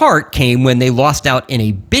change of heart came when they lost out in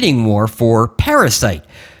a bidding war for Parasite.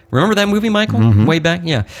 Remember that movie, Michael? Mm-hmm. Way back?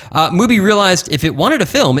 Yeah. Mubi realized if it wanted a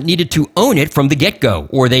film, it needed to own it from the get-go,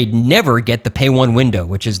 or they'd never get the Pay One window,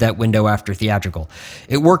 which is that window after theatrical.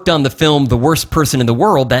 It worked on the film The Worst Person in the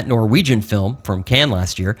World, that Norwegian film from Cannes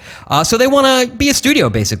last year. So they want to be a studio,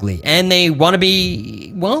 basically, and they want to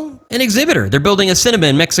be, an exhibitor. They're building a cinema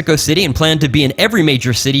in Mexico City and plan to be in every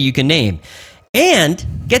major city you can name. And,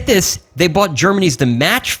 get this, they bought Germany's The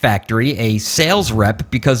Match Factory, a sales rep,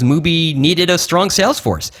 because Mubi needed a strong sales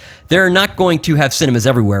force. They're not going to have cinemas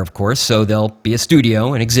everywhere, of course, so they'll be a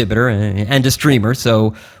studio, an exhibitor, and a streamer.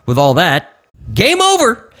 So, with all that, game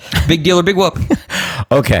over! Big deal or big whoop?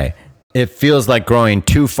 Okay. It feels like growing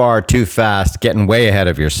too far, too fast, getting way ahead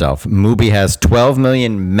of yourself. Mubi has 12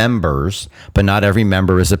 million members, but not every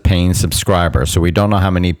member is a paying subscriber. So we don't know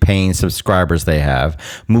how many paying subscribers they have.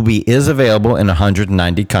 Mubi is available in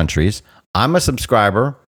 190 countries. I'm a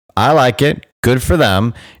subscriber. I like it. Good for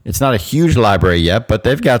them. It's not a huge library yet, but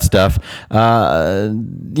they've got stuff. They're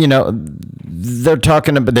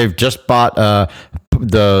talking about, they've just bought the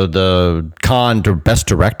Cannes Best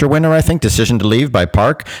Director winner, I think, Decision to Leave by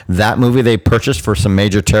Park. That movie they purchased for some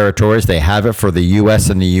major territories. They have it for the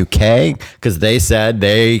US and the UK because they said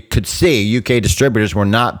they could see UK distributors were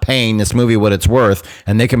not paying this movie what it's worth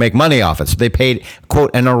and they can make money off it. So they paid,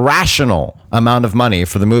 quote, an irrational amount of money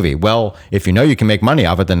for the movie. Well, if you know you can make money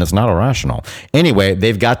off it, then it's not irrational. Anyway,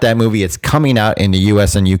 they've got that movie. It's coming out in the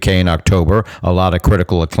US and UK in October. A lot of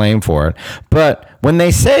critical acclaim for it. But when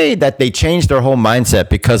they say that they changed their whole mindset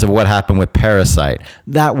because of what happened with Parasite,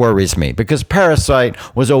 that worries me, because Parasite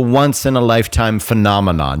was a once-in-a-lifetime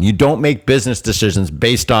phenomenon. You don't make business decisions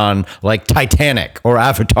based on, like, Titanic or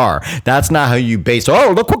Avatar. That's not how you base,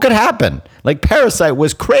 oh, look what could happen. Like, Parasite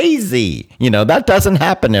was crazy. That doesn't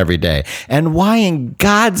happen every day. And why in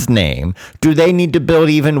God's name do they need to build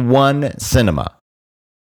even one cinema?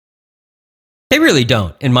 They really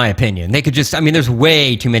don't, in my opinion. They could just, there's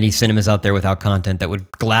way too many cinemas out there without content that would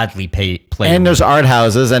gladly play. And there's art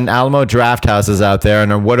houses and Alamo Draft houses out there.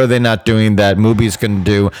 And what are they not doing that movies can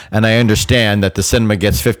do? And I understand that the cinema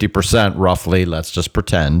gets 50% roughly, let's just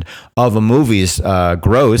pretend, of a movie's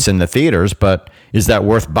gross in the theaters. But is that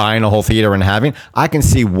worth buying a whole theater and having? I can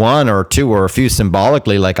see one or two or a few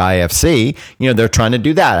symbolically, like IFC. They're trying to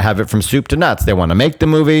do that, have it from soup to nuts. They want to make the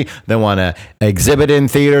movie, they want to exhibit it in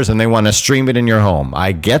theaters, and they want to stream it in your home.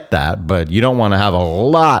 I get that, but you don't want to have a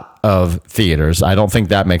lot of theaters. I don't think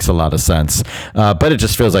that makes a lot of sense. But it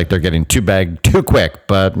just feels like they're getting too big too quick.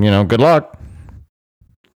 But, good luck.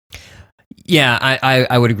 Yeah,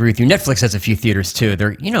 I would agree with you. Netflix has a few theaters too.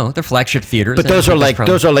 They're flagship theaters. But those are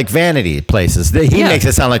like vanity places. He makes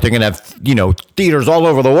it sound like they're going to have theaters all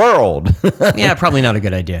over the world. Yeah, probably not a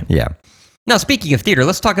good idea. Yeah. Now, speaking of theater,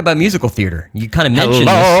 let's talk about musical theater. You kind of mentioned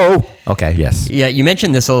this. Okay, yes. Yeah, you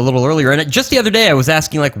mentioned this a little earlier. And just the other day, I was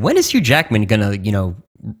asking, when is Hugh Jackman going to,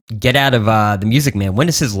 get out of The Music Man? When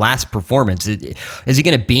is his last performance? Is he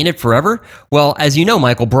going to be in it forever? Well, as you know,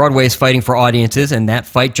 Michael, Broadway is fighting for audiences, and that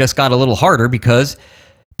fight just got a little harder because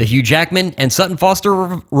the Hugh Jackman and Sutton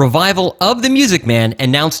Foster revival of The Music Man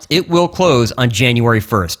announced it will close on January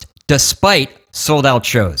 1st, despite sold-out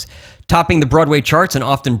shows. Topping the Broadway charts and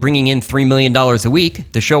often bringing in $3 million a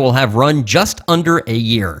week, the show will have run just under a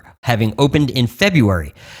year, having opened in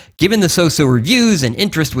February. Given the so-so reviews and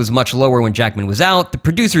interest was much lower when Jackman was out, the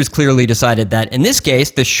producers clearly decided that, in this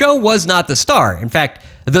case, the show was not the star. In fact,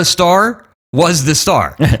 the star was the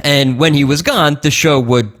star. And when he was gone, the show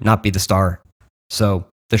would not be the star. So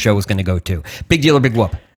the show was going to go too. Big deal or big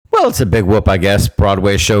whoop? Well, it's a big whoop, I guess.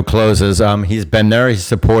 Broadway show closes. He's been there. He's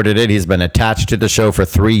supported it. He's been attached to the show for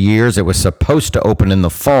 3 years. It was supposed to open in the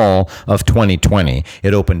fall of 2020.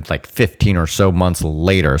 It opened like 15 or so months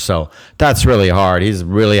later. So that's really hard. He's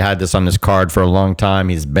really had this on his card for a long time.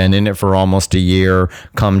 He's been in it for almost a year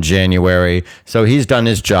come January. So he's done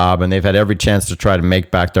his job, and they've had every chance to try to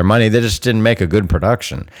make back their money. They just didn't make a good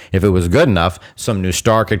production. If it was good enough, some new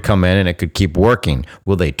star could come in and it could keep working.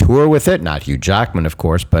 Will they tour with it? Not Hugh Jackman, of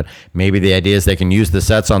course, but maybe the idea is they can use the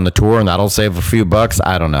sets on the tour and that'll save a few bucks.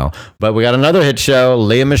 I don't know. But we got another hit show,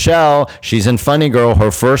 Lea Michele. She's in Funny Girl. Her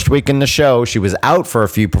first week in the show, she was out for a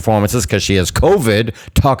few performances because she has COVID.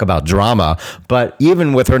 Talk about drama. But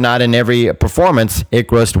even with her not in every performance, it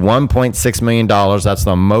grossed $1.6 million. That's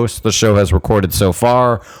the most the show has recorded so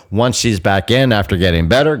far. Once she's back in after getting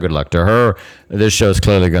better, good luck to her. This show's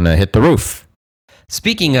clearly going to hit the roof.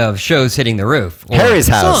 Speaking of shows hitting the roof, Harry's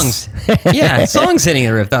house. Songs hitting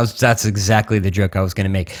the roof. That's exactly the joke I was going to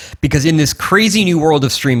make. Because in this crazy new world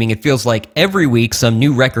of streaming, it feels like every week some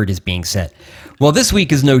new record is being set. Well, this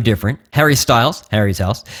week is no different. Harry Styles, Harry's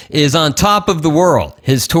house, is on top of the world.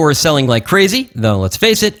 His tour is selling like crazy, though let's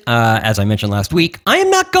face it, as I mentioned last week, I am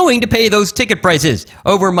not going to pay those ticket prices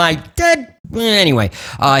over my dead. Anyway,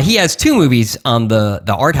 he has 2 movies on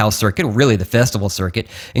the art house circuit, or really the festival circuit,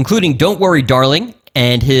 including Don't Worry, Darling,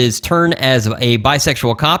 and his turn as a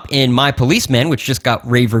bisexual cop in My Policeman, which just got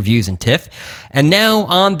rave reviews in TIFF. And now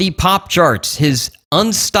on the pop charts, his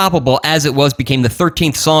Unstoppable As It Was became the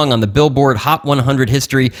 13th song on the Billboard Hot 100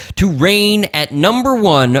 history to reign at number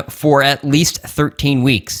 1 for at least 13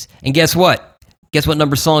 weeks. And guess what? Guess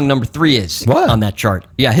what song number 3 is on that chart?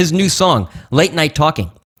 Yeah, his new song, Late Night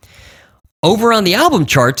Talking. Over on the album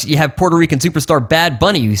charts, you have Puerto Rican superstar Bad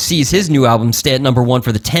Bunny, who sees his new album stay at number 1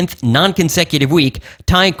 for the 10th non-consecutive week,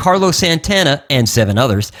 tying Carlos Santana and 7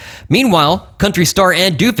 others. Meanwhile, country star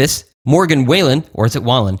and doofus Morgan Wallen, or is it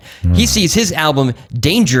Wallen? He sees his album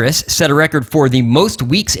Dangerous set a record for the most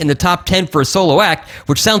weeks in the top 10 for a solo act,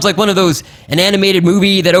 which sounds like one of those, an animated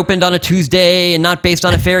movie that opened on a Tuesday and not based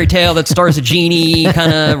on a fairy tale that stars a genie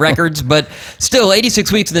kind of records. But still,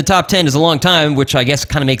 86 weeks in the top 10 is a long time, which I guess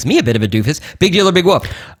kind of makes me a bit of a doofus. Big deal or big whoop?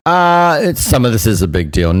 Some of this is a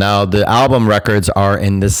big deal. Now, the album records are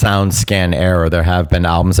in the SoundScan era. There have been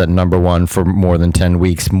albums at number one for more than 10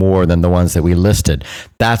 weeks, more than the ones that we listed.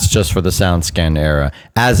 That's just for the SoundScan era.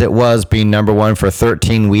 As it was being number one for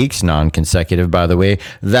 13 weeks, non-consecutive, by the way,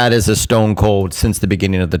 that is a stone cold since the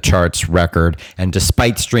beginning of the charts record. And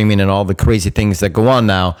despite streaming and all the crazy things that go on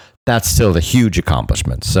now, that's still a huge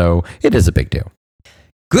accomplishment. So it is a big deal.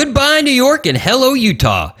 Goodbye, New York, and hello,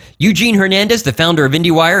 Utah. Eugene Hernandez, the founder of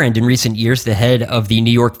IndieWire and in recent years the head of the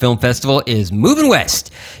New York Film Festival, is moving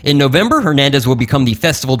west. In November, Hernandez will become the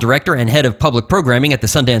festival director and head of public programming at the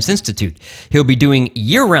Sundance Institute. He'll be doing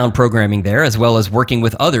year-round programming there, as well as working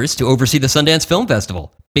with others to oversee the Sundance Film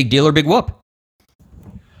Festival. Big deal or big whoop?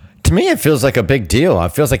 To me, it feels like a big deal.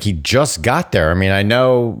 It feels like he just got there. I mean,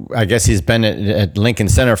 I guess he's been at Lincoln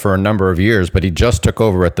Center for a number of years, but he just took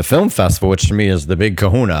over at the film festival, which to me is the big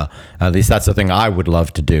kahuna. At least that's the thing I would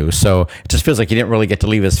love to do. So it just feels like he didn't really get to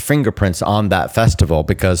leave his fingerprints on that festival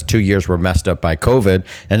because 2 years were messed up by COVID.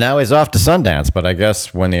 And now he's off to Sundance. But I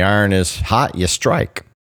guess when the iron is hot, you strike.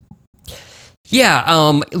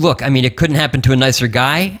 Yeah, look, I mean, it couldn't happen to a nicer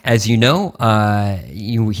guy, as you know.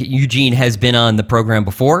 Eugene has been on the program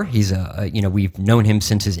before. He's we've known him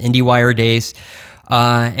since his IndieWire days,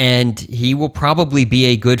 and he will probably be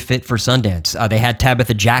a good fit for Sundance. They had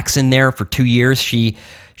Tabitha Jackson there for 2 years. She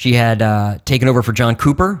had taken over for John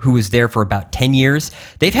Cooper, who was there for about 10 years.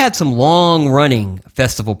 They've had some long-running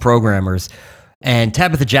festival programmers. And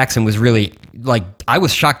Tabitha Jackson was really, I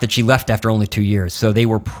was shocked that she left after only 2 years. So they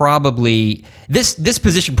were probably, this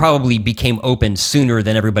position probably became open sooner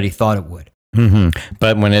than everybody thought it would. Mm-hmm.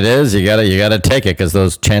 But when it is, you gotta take it because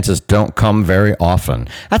those chances don't come very often.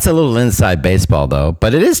 That's a little inside baseball, though.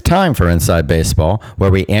 But it is time for Inside Baseball, where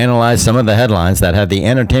we analyze some of the headlines that have the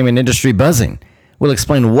entertainment industry buzzing. We'll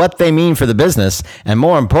explain what they mean for the business and,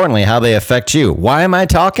 more importantly, how they affect you. Why am I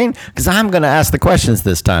talking? Because I'm going to ask the questions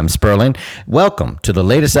this time, Sperling. Welcome to the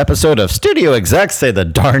latest episode of Studio Execs Say the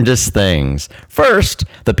Darndest Things. First,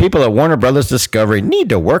 the people at Warner Brothers Discovery need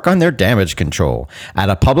to work on their damage control.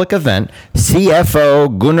 At a public event,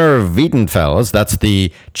 CFO Gunnar Wiedenfels, that's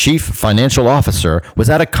the chief financial officer, was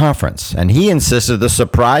at a conference, and he insisted the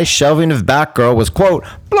surprise shelving of Batgirl was, quote,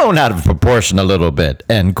 blown out of proportion a little bit,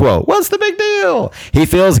 end quote. What's the big deal? He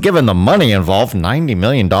feels given the money involved, $90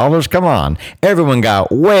 million, come on. Everyone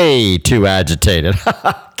got way too agitated.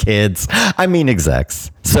 Kids, I mean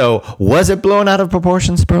execs. So was it blown out of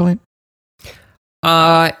proportion, Sperling?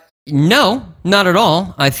 No, not at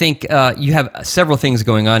all. I think you have several things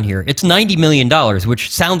going on here. It's $90 million, which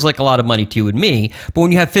sounds like a lot of money to you and me, but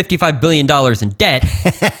when you have $55 billion in debt,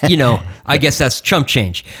 I guess that's chump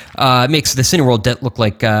change. It makes the Cineworld debt look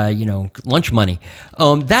like, lunch money.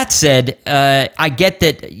 That said, I get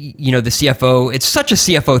that, the CFO, it's such a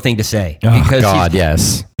CFO thing to say. Because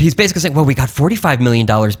yes. He's basically saying, well, we got $45 million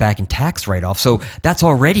back in tax write-off, so that's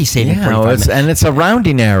already saving $45 million. And it's a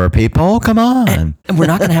rounding error, people. Come on. And we're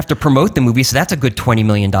not going to have to promote the movie, so that's a good $20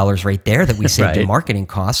 million right there that we saved in marketing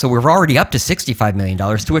costs. So we're already up to $65 million,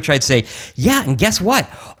 to which I'd say, yeah, and guess what?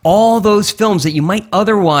 All those films that you might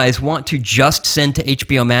otherwise want to just send to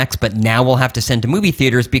HBO Max, but now we'll have to send to movie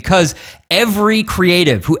theaters because every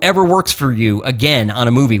creative, whoever works for you, again, on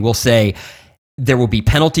a movie will say, there will be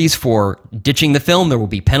penalties for ditching the film. There will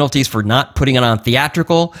be penalties for not putting it on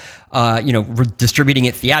theatrical, distributing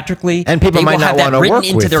it theatrically. And people might not want to work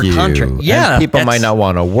with you. Contract. Yeah, and people might not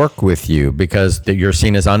want to work with you because you're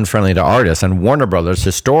seen as unfriendly to artists. And Warner Brothers,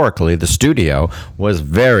 historically, the studio was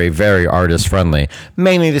very, very artist friendly.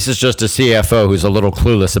 Mainly, this is just a CFO who's a little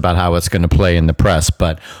clueless about how it's going to play in the press.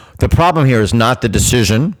 But the problem here is not the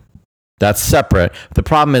decision. That's separate. The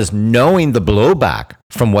problem is knowing the blowback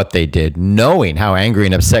from what they did, knowing how angry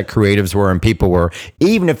and upset creatives were and people were,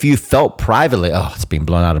 even if you felt privately, it's being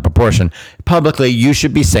blown out of proportion, publicly, you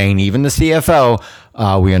should be saying, even the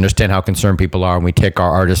CFO, we understand how concerned people are and we take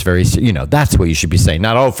our artists very, that's what you should be saying.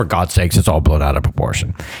 Not, for God's sakes, it's all blown out of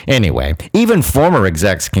proportion. Anyway, even former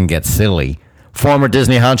execs can get silly. Former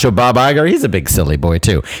Disney honcho Bob Iger, he's a big silly boy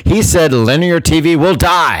too. He said linear TV will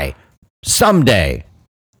die someday.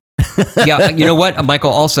 Yeah, you know what,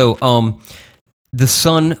 Michael? Also, the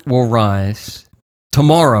sun will rise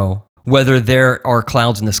tomorrow, whether there are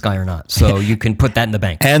clouds in the sky or not. So you can put that in the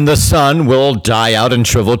bank. And the sun will die out and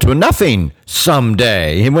shrivel to nothing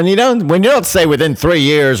someday. When you don't say within 3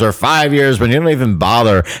 years or 5 years, when you don't even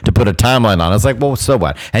bother to put a timeline on, it's like, well, so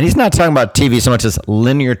what? And he's not talking about TV so much as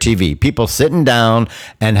linear TV. People sitting down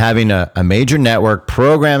and having a major network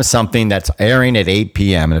program something that's airing at 8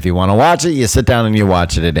 p.m. And if you want to watch it, you sit down and you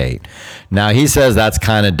watch it at 8. Now, he says that's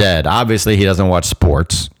kind of dead. Obviously, he doesn't watch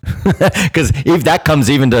sports. Because if that comes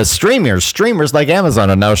even to streamers like Amazon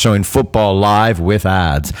are now showing football live with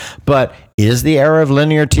ads. But is the era of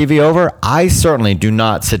linear TV over? I certainly do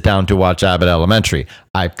not sit down to watch Abbott Elementary.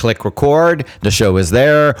 I click record, the show is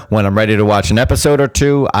there. When I'm ready to watch an episode or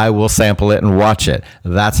two, I will sample it and watch it.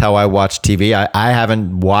 That's how I watch TV. I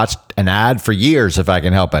haven't watched an ad for years if I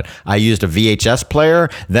can help it. I used a VHS player,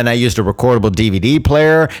 then I used a recordable DVD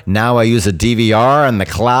player. Now I use a DVR in the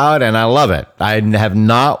cloud, and I love it. I have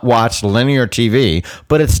not watched linear TV,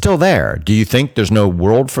 but it's still there. Do you think there's no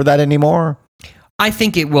world for that anymore? I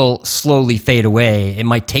think it will slowly fade away. It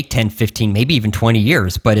might take 10, 15, maybe even 20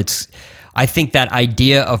 years, but I think that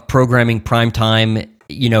idea of programming primetime,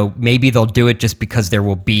 maybe they'll do it just because there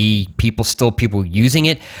will be people using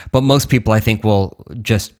it, but most people I think will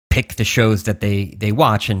just pick the shows that they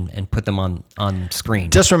watch and put them on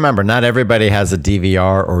screen. Just remember, not everybody has a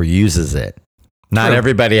DVR or uses it. Not True.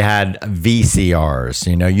 Everybody had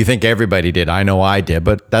VCRs. You think everybody did. I know I did,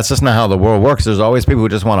 but that's just not how the world works. There's always people who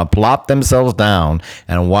just want to plop themselves down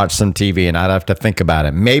and watch some TV and not have to think about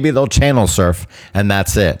it. Maybe they'll channel surf and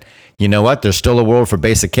that's it. You know what? There's still a world for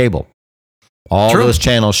basic cable. All True. those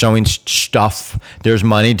channels showing stuff. There's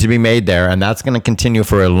money to be made there, and that's going to continue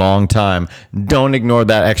for a long time. Don't ignore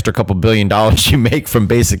that extra couple $1 billion you make from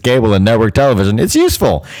basic cable and network television. It's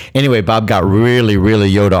useful. Anyway, Bob got really, really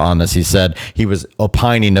Yoda on this. He said he was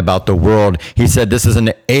opining about the world. He said this is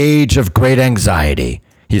an age of great anxiety,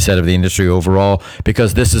 he said, of the industry overall,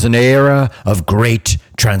 because this is an era of great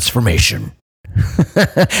transformation.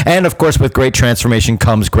 And of course, with great transformation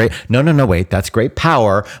comes wait, that's great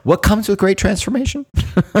power. What comes with great transformation?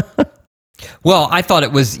 Well, I thought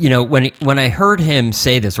it was, when I heard him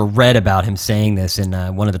say this or read about him saying this in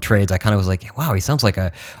one of the trades, I kind of was like, wow, he sounds like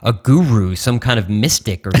a guru, some kind of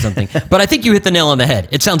mystic or something. But I think you hit the nail on the head.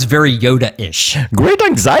 It sounds very Yoda-ish. Great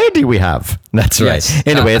anxiety we have. That's right. Yes.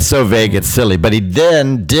 Anyway, it's so vague, it's silly. But he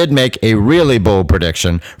then did make a really bold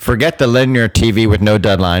prediction. Forget the linear TV with no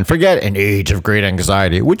deadline. Forget an age of great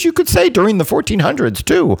anxiety, which you could say during the 1400s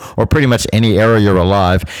too, or pretty much any era you're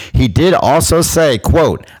alive. He did also say,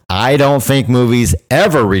 quote, I don't think movies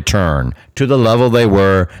ever return to the level they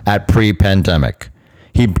were at pre-pandemic.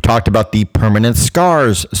 He talked about the permanent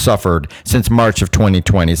scars suffered since March of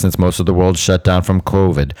 2020, since most of the world shut down from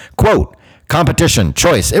COVID. Quote, competition,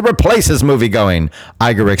 choice, it replaces moviegoing.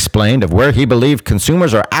 Iger explained of where he believed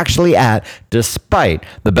consumers are actually at, despite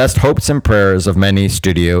the best hopes and prayers of many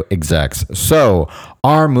studio execs. So,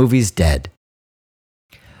 are movies dead?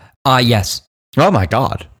 Yes. Oh my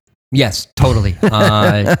God. Yes, totally.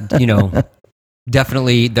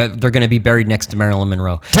 Definitely, they're going to be buried next to Marilyn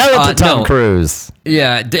Monroe. Tell it to Tom Cruise.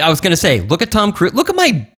 Yeah, I was going to say, look at Tom Cruise. Look at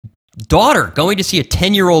my daughter going to see a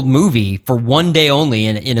 10-year-old movie for one day only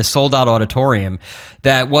in a sold-out auditorium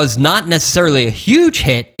that was not necessarily a huge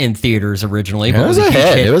hit in theaters originally. But It was a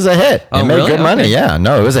hit. It was a hit. Oh, it made really? good money. Okay. Yeah,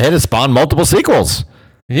 no, it was a hit. It spawned multiple sequels.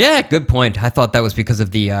 Yeah, good point. I thought that was because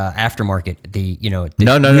of the aftermarket.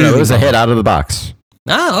 No. It was a hit out of the box.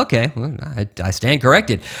 Oh, okay. Well, I stand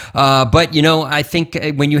corrected. But, I think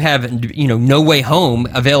when you have, No Way Home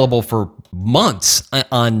available for months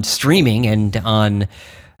on streaming and on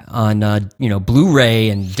Blu-ray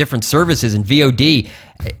and different services and VOD,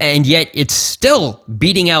 and yet it's still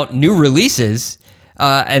beating out new releases,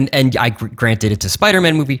 and I granted it's a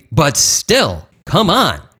Spider-Man movie, but still, come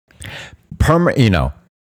on.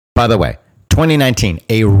 By the way, 2019,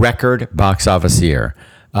 a record box office year.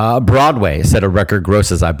 Broadway set a record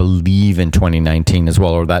grosses, I believe, in 2019 as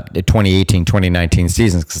well, or that 2018, 2019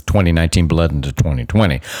 seasons, because 2019 bled into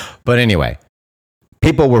 2020. But anyway,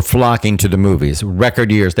 people were flocking to the movies.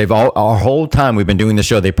 Record years. Our whole time we've been doing the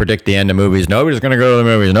show, they predict the end of movies. Nobody's going to go to the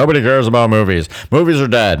movies. Nobody cares about movies. Movies are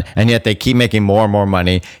dead. And yet they keep making more and more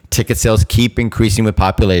money. Ticket sales keep increasing with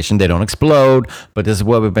population. They don't explode. But this is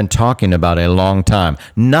what we've been talking about a long time.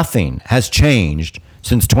 Nothing has changed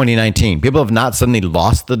since 2019. People have not suddenly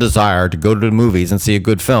lost the desire to go to the movies and see a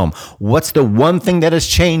good film. What's the one thing that has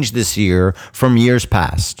changed this year from years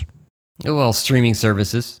past? Well, streaming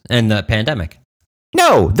services and the pandemic.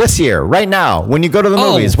 No, this year, right now, when you go to the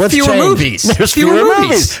movies, what's fewer changed? movies. There's fewer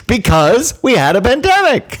movies because we had a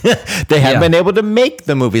pandemic. They haven't been able to make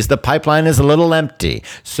the movies. The pipeline is a little empty.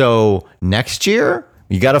 So next year,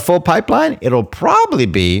 you got a full pipeline? It'll probably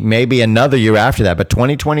be maybe another year after that. But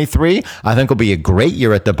 2023, I think will be a great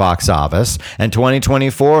year at the box office. And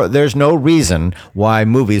 2024, there's no reason why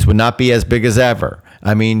movies would not be as big as ever.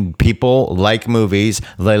 I mean, people like movies.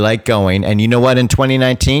 They like going. And you know what? In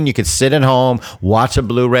 2019, you could sit at home, watch a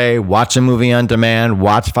Blu-ray, watch a movie on demand,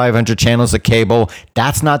 watch 500 channels of cable.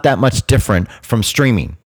 That's not that much different from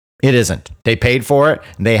streaming. It isn't. They paid for it.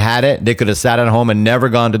 They had it. They could have sat at home and never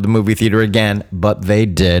gone to the movie theater again, but they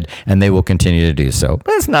did, and they will continue to do so.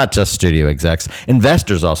 But it's not just studio execs.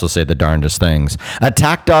 Investors also say the darndest things.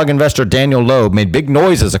 Attack dog investor Daniel Loeb made big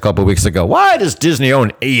noises a couple weeks ago. Why does Disney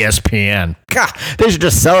own ESPN? God, they should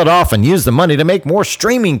just sell it off and use the money to make more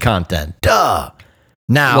streaming content. Duh.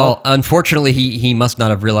 Now, well, unfortunately, he must not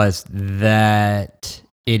have realized that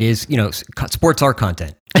it is, sports are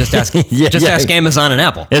content. Just ask, ask Amazon and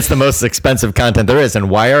Apple. It's the most expensive content there is. And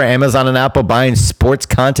why are Amazon and Apple buying sports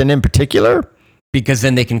content in particular? Because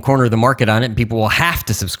then they can corner the market on it and people will have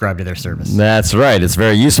to subscribe to their service. That's right. It's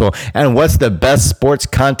very useful. And what's the best sports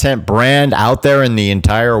content brand out there in the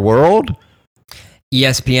entire world?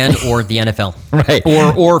 ESPN or the NFL. Right.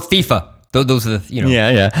 Or FIFA. Those are the,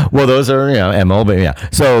 Yeah. Well, those are, MLB, yeah.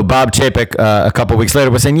 So Bob Chapek, a couple weeks later,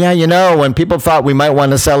 was saying, when people thought we might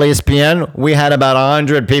want to sell ESPN, we had about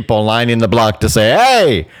 100 people lining the block to say,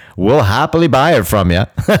 hey, we'll happily buy it from you.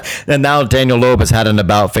 And now Daniel Loeb has had an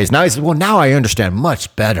about face. Now he says, well, now I understand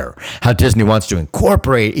much better how Disney wants to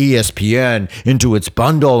incorporate ESPN into its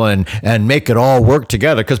bundle and make it all work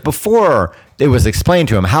together. Because before it was explained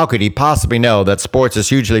to him, how could he possibly know that sports is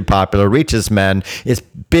hugely popular, reaches men, is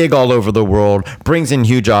big all over the world, brings in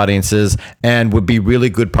huge audiences, and would be really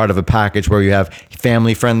good part of a package where you have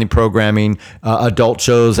family-friendly programming, adult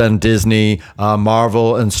shows and Disney,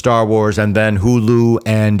 Marvel and Star Wars, and then Hulu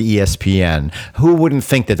and ESPN. Who wouldn't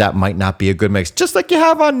think that might not be a good mix? Just like you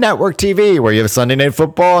have on network TV, where you have Sunday Night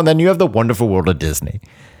Football, and then you have the wonderful world of Disney.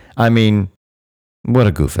 I mean, what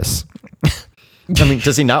a goofus.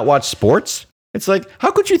 Does he not watch sports? It's like,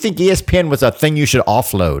 how could you think ESPN was a thing you should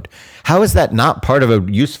offload? How is that not part of a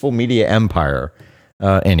useful media empire?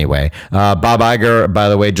 Anyway, Bob Iger, by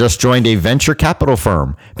the way, just joined a venture capital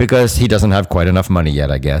firm because he doesn't have quite enough money yet,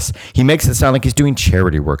 I guess. He makes it sound like he's doing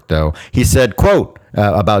charity work, though. He said, quote,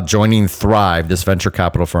 about joining Thrive, this venture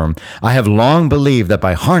capital firm, I have long believed that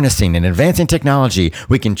by harnessing and advancing technology,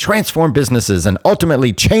 we can transform businesses and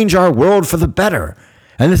ultimately change our world for the better.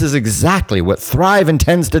 And this is exactly what Thrive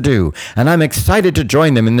intends to do. And I'm excited to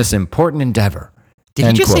join them in this important endeavor. Did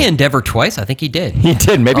he just say Endeavor twice? I think he did. He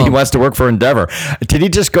did. Maybe he wants to work for Endeavor. Did he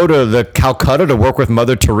just go to the Calcutta to work with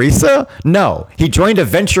Mother Teresa? No. He joined a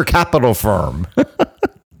venture capital firm.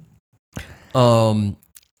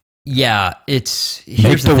 Yeah, it's...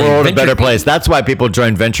 Make the world a better place. That's why people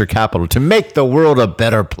join venture capital, to make the world a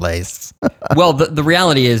better place. Well, the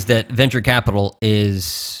reality is that venture capital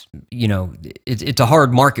is, it's a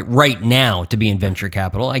hard market right now to be in venture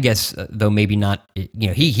capital. I guess, though maybe not,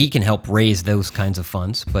 he can help raise those kinds of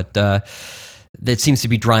funds, but that seems to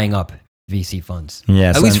be drying up VC funds.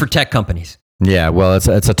 Yes, at least for tech companies. Yeah, well, it's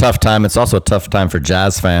a tough time. It's also a tough time for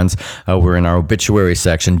jazz fans. We're in our obituary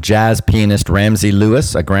section. Jazz pianist Ramsey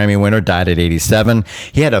Lewis, a Grammy winner, died at 87.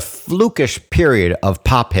 He had a flukish period of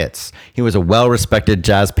pop hits. He was a well-respected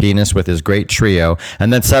jazz pianist with his great trio.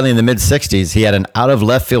 And then suddenly in the mid-'60s, he had an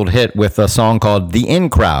out-of-left-field hit with a song called The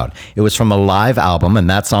In Crowd. It was from a live album, and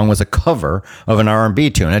that song was a cover of an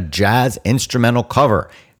R&B tune, a jazz instrumental cover.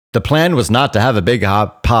 The plan was not to have a big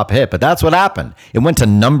pop hit, but that's what happened. It went to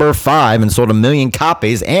number 5 and sold 1 million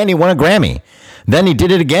copies, and he won a Grammy. Then he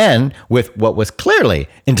did it again with what was clearly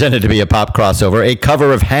intended to be a pop crossover, a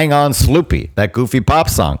cover of Hang On Sloopy, that goofy pop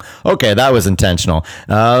song. Okay, that was intentional.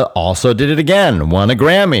 Also did it again, won a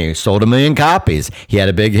Grammy, sold 1 million copies. He had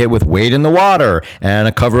a big hit with Wade in the Water and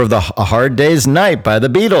a cover of A Hard Day's Night by the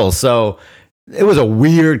Beatles. So it was a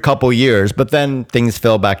weird couple years, but then things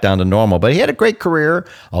fell back down to normal. But he had a great career,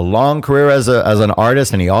 a long career as an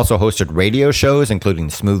artist, and he also hosted radio shows, including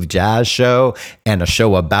Smooth Jazz Show and a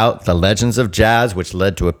show about the legends of jazz, which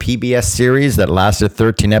led to a PBS series that lasted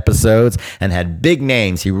 13 episodes and had big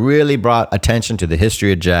names. He really brought attention to the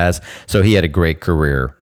history of jazz, so he had a great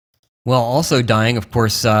career. Well, also dying, of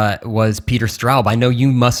course, was Peter Straub. I know you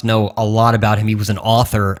must know a lot about him. He was an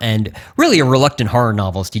author and really a reluctant horror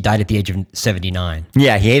novelist. He died at the age of 79.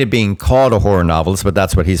 Yeah, he hated being called a horror novelist, but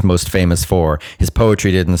that's what he's most famous for. His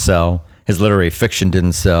poetry didn't sell. His literary fiction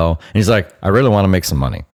didn't sell. And he's like, I really want to make some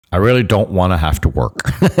money. I really don't want to have to work.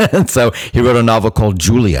 And so he wrote a novel called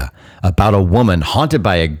Julia about a woman haunted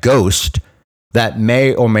by a ghost that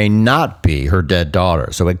may or may not be her dead daughter.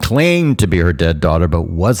 So it claimed to be her dead daughter, but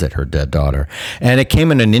was it her dead daughter? And it came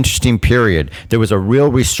in an interesting period. There was a real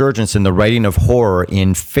resurgence in the writing of horror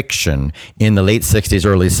in fiction in the late 60s,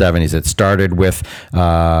 early 70s. It started with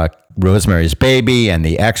Rosemary's Baby and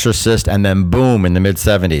The Exorcist, and then boom, in the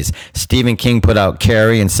mid-70s. Stephen King put out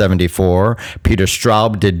Carrie in 74, Peter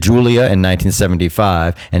Straub did Julia in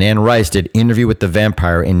 1975, and Anne Rice did Interview with the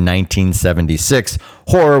Vampire in 1976.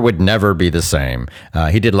 Horror would never be the same.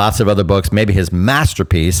 He did lots of other books. Maybe his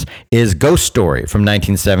masterpiece is Ghost Story from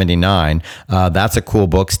 1979. That's a cool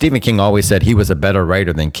book. Stephen King always said he was a better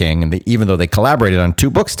writer than King, and even though they collaborated on 2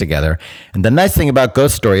 books together. And the nice thing about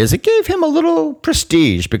Ghost Story is it gave him a little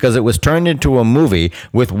prestige because it was turned into a movie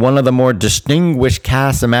with one of the more distinguished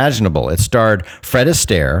casts imaginable. It starred Fred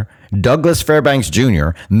Astaire, Douglas Fairbanks Jr.,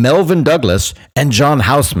 Melvin Douglas, and John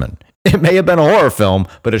Houseman. It may have been a horror film,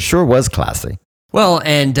 but it sure was classy. Well,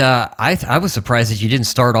 and I was surprised that you didn't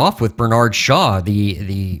start off with Bernard Shaw,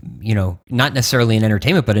 the not necessarily in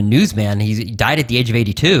entertainment, but a newsman. He died at the age of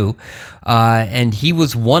 82, and he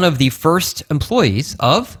was one of the first employees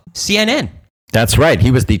of CNN. That's right.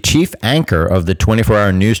 He was the chief anchor of the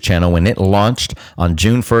 24-hour news channel when it launched on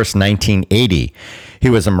June 1st, 1980. He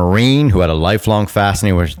was a Marine who had a lifelong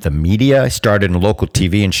fascination with the media. He started in local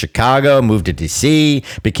TV in Chicago, moved to D.C.,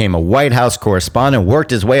 became a White House correspondent, worked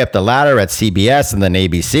his way up the ladder at CBS and then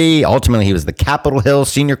ABC. Ultimately, he was the Capitol Hill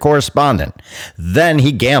senior correspondent. Then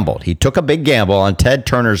he gambled. He took a big gamble on Ted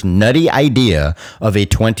Turner's nutty idea of a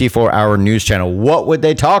 24-hour news channel. What would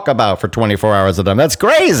they talk about for 24 hours a day? That's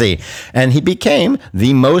crazy. And he became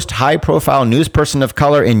the most high-profile news person of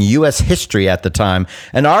color in U.S. history at the time,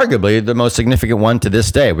 and arguably the most significant one to this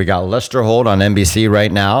day. We got Lester Holt on NBC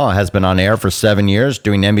right now, has been on air for 7 years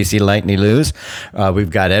doing NBC Nightly News. We've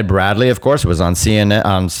got Ed Bradley, of course, who was on CNN,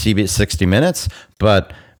 on CBS 60 Minutes,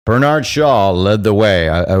 but Bernard Shaw led the way,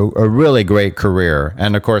 a really great career.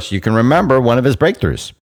 And of course, you can remember one of his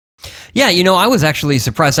breakthroughs. Yeah, I was actually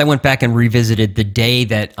surprised. I went back and revisited the day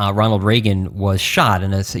that Ronald Reagan was shot,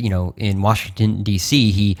 and in Washington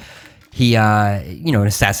D.C. He an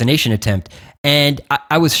assassination attempt, and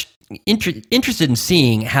I was interested in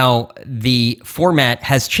seeing how the format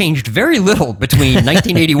has changed very little between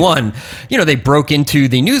 1981. They broke into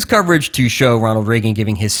the news coverage to show Ronald Reagan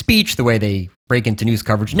giving his speech the way they break into news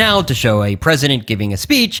coverage now to show a president giving a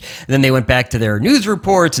speech. And then they went back to their news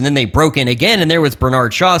reports, and then they broke in again, and there was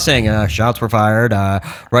Bernard Shaw saying, shots were fired,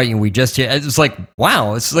 right, and we just, it's like,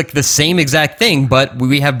 wow, it's like the same exact thing, but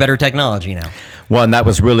we have better technology now. Well, and that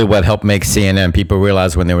was really what helped make CNN. People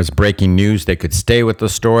realized when there was breaking news, they could stay with the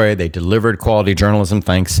story. They delivered quality journalism,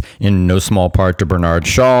 thanks in no small part to Bernard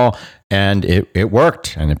Shaw. And it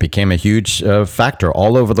worked, and it became a huge factor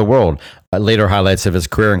all over the world. Later highlights of his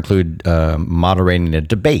career include moderating a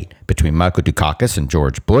debate between Michael Dukakis and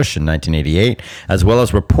George Bush in 1988, as well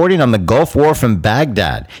as reporting on the Gulf War from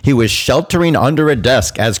Baghdad. He was sheltering under a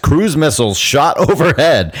desk as cruise missiles shot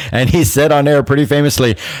overhead, and he said on air pretty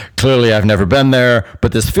famously, "Clearly I've never been there,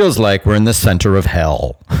 but this feels like we're in the center of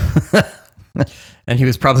hell." And he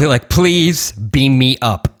was probably like, "Please beam me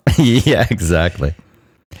up." Yeah, exactly.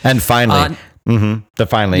 And finally,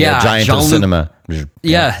 giant of cinema.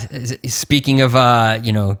 Yeah, speaking of,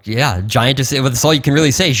 giant, that's all you can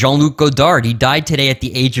really say. Jean-Luc Godard, he died today at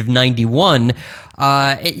the age of 91,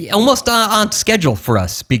 almost on schedule for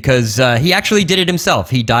us, because he actually did it himself.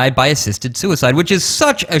 He died by assisted suicide, which is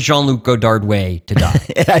such a Jean-Luc Godard way to die.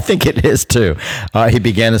 I think it is, too. He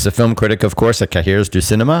began as a film critic, of course, at Cahiers du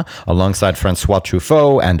Cinéma, alongside Francois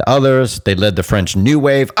Truffaut and others. They led the French New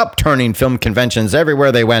Wave, upturning film conventions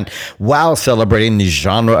everywhere they went, while celebrating the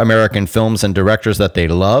genre American films and directors that they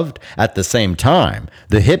loved. At the same time,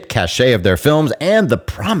 the hip cachet of their films and the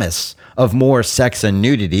promise of more sex and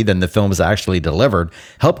nudity than the films actually delivered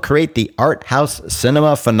helped create the art house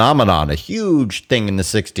cinema phenomenon, a huge thing in the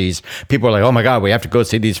 60s. People were like, oh my God, we have to go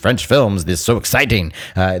see these French films. This is so exciting.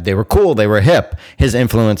 They were cool. They were hip. His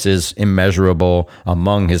influence is immeasurable.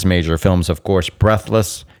 Among his major films, of course,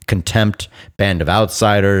 Breathless, Contempt, Band of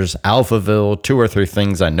Outsiders, Alphaville, Two or Three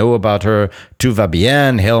Things I Know About Her, Tout Va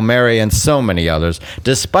Bien, Hail Mary, and so many others.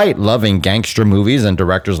 Despite loving gangster movies and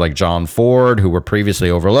directors like John Ford, who were previously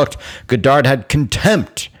overlooked, Godard had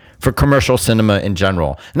contempt for commercial cinema in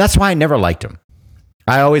general. And that's why I never liked him.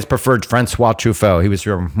 I always preferred Francois Truffaut. He was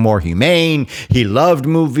more humane. He loved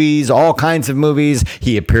movies, all kinds of movies.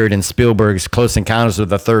 He appeared in Spielberg's Close Encounters of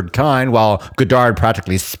the Third Kind, while Godard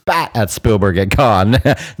practically spat at Spielberg at Cannes.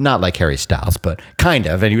 Not like Harry Styles, but kind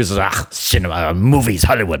of. And he was like, cinema, movies,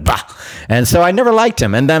 Hollywood, blah. And so I never liked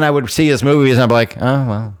him. And then I would see his movies and I'd be like, oh,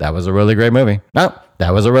 well, that was a really great movie. Oh,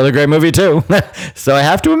 that was a really great movie too. So I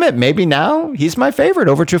have to admit, maybe now he's my favorite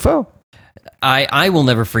over Truffaut. I will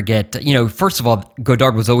never forget. First of all,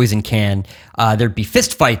 Godard was always in Cannes. There'd be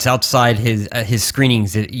fist fights outside his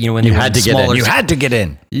screenings. When You had to get in. You had to get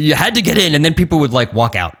in. You had to get in, and then people would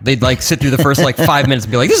walk out. They'd sit through the first 5 minutes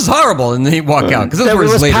and be like, "This is horrible," and then they'd walk out because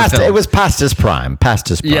it was past his prime.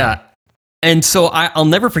 Yeah, and so I'll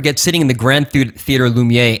never forget sitting in the Grand Theater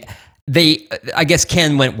Lumiere. I guess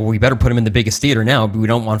Ken went, well, we better put him in the biggest theater now. But we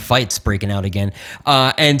don't want fights breaking out again.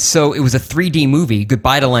 And so it was a 3D movie,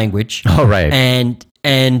 Goodbye to Language. Oh, right.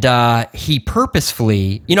 And he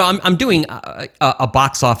purposefully, I'm doing a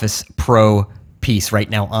box office pro piece right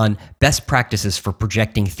now on best practices for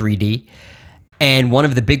projecting 3D. And one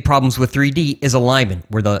of the big problems with 3D is alignment,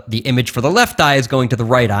 where the image for the left eye is going to the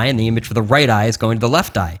right eye and the image for the right eye is going to the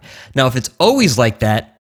left eye. Now, if it's always like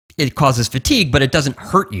that, it causes fatigue, but it doesn't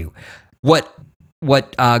hurt you. What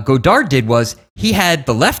Godard did was he had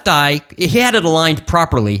the left eye, he had it aligned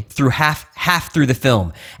properly through half through the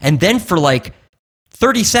film. And then for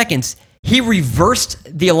 30 seconds, he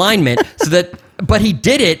reversed the alignment but he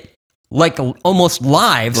did it almost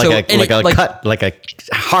live. Like a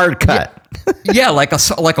hard cut. Yeah,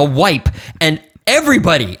 like a wipe. And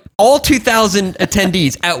everybody, all 2,000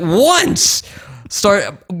 attendees at once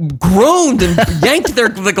groaned and yanked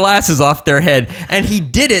the glasses off their head. And he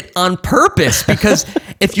did it on purpose because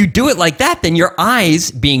if you do it like that, then your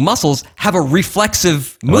eyes, being muscles, have a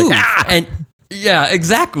reflexive move. And yeah,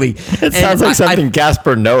 exactly. It sounds like something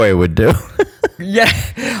Gaspar Noé would do. Yeah.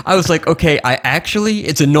 I was like, okay,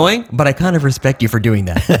 it's annoying, but I kind of respect you for doing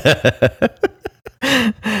that.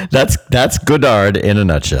 That's Godard in a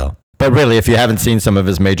nutshell. But really, if you haven't seen some of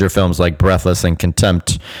his major films like Breathless and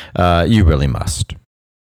Contempt, you really must.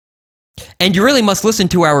 And you really must listen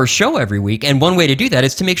to our show every week. And one way to do that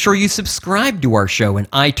is to make sure you subscribe to our show in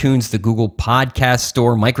iTunes, the Google Podcast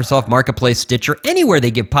Store, Microsoft Marketplace, Stitcher, anywhere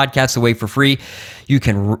they give podcasts away for free. You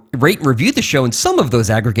can rate and review the show in some of those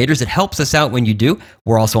aggregators. It helps us out when you do.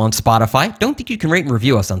 We're also on Spotify. Don't think you can rate and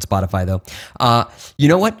review us on Spotify, though. You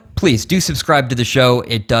know what? Please do subscribe to the show.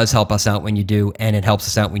 It does help us out when you do, and it helps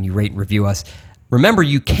us out when you rate and review us. Remember,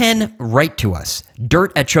 you can write to us.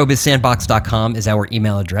 dirt@showbizsandbox.com is our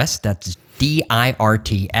email address. That's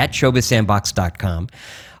dirt@showbizsandbox.com.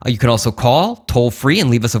 You can also call toll-free and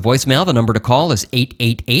leave us a voicemail. The number to call is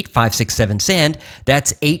 888-567-SAND.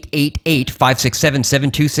 That's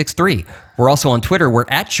 888-567-7263. We're also on Twitter. We're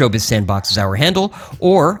 @ShowbizSandbox is our handle,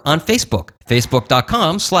 or on Facebook,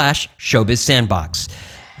 facebook.com/ShowbizSandbox.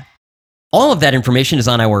 All of that information is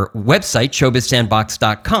on our website,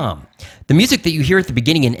 showbizsandbox.com. The music that you hear at the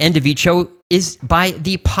beginning and end of each show is by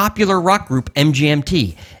the popular rock group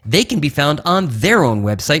MGMT. They can be found on their own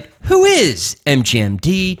website, who is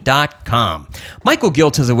mgmt.com. Michael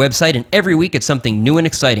Giltz has a website, and every week it's something new and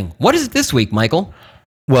exciting. What is it this week, Michael?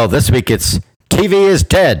 Well, this week it's TV is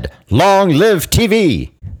dead. Long live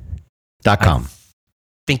TV.com. I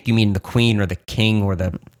think you mean the Queen or the King or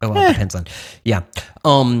the... Oh, well, it depends on... Yeah.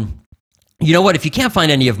 You know what? If you can't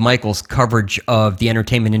find any of Michael's coverage of the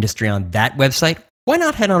entertainment industry on that website, why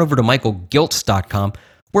not head on over to michaelgiltz.com,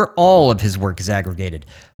 where all of his work is aggregated.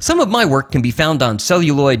 Some of my work can be found on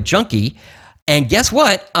Celluloid Junkie. And guess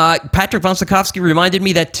what? Patrick Vonsakovsky reminded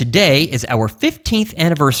me that today is our 15th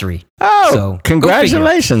anniversary. Oh, so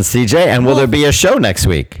congratulations, CJ. And will there be a show next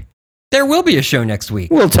week? There will be a show next week.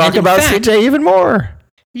 We'll talk about CJ even more.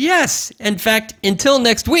 Yes. In fact, until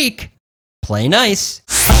next week, play nice.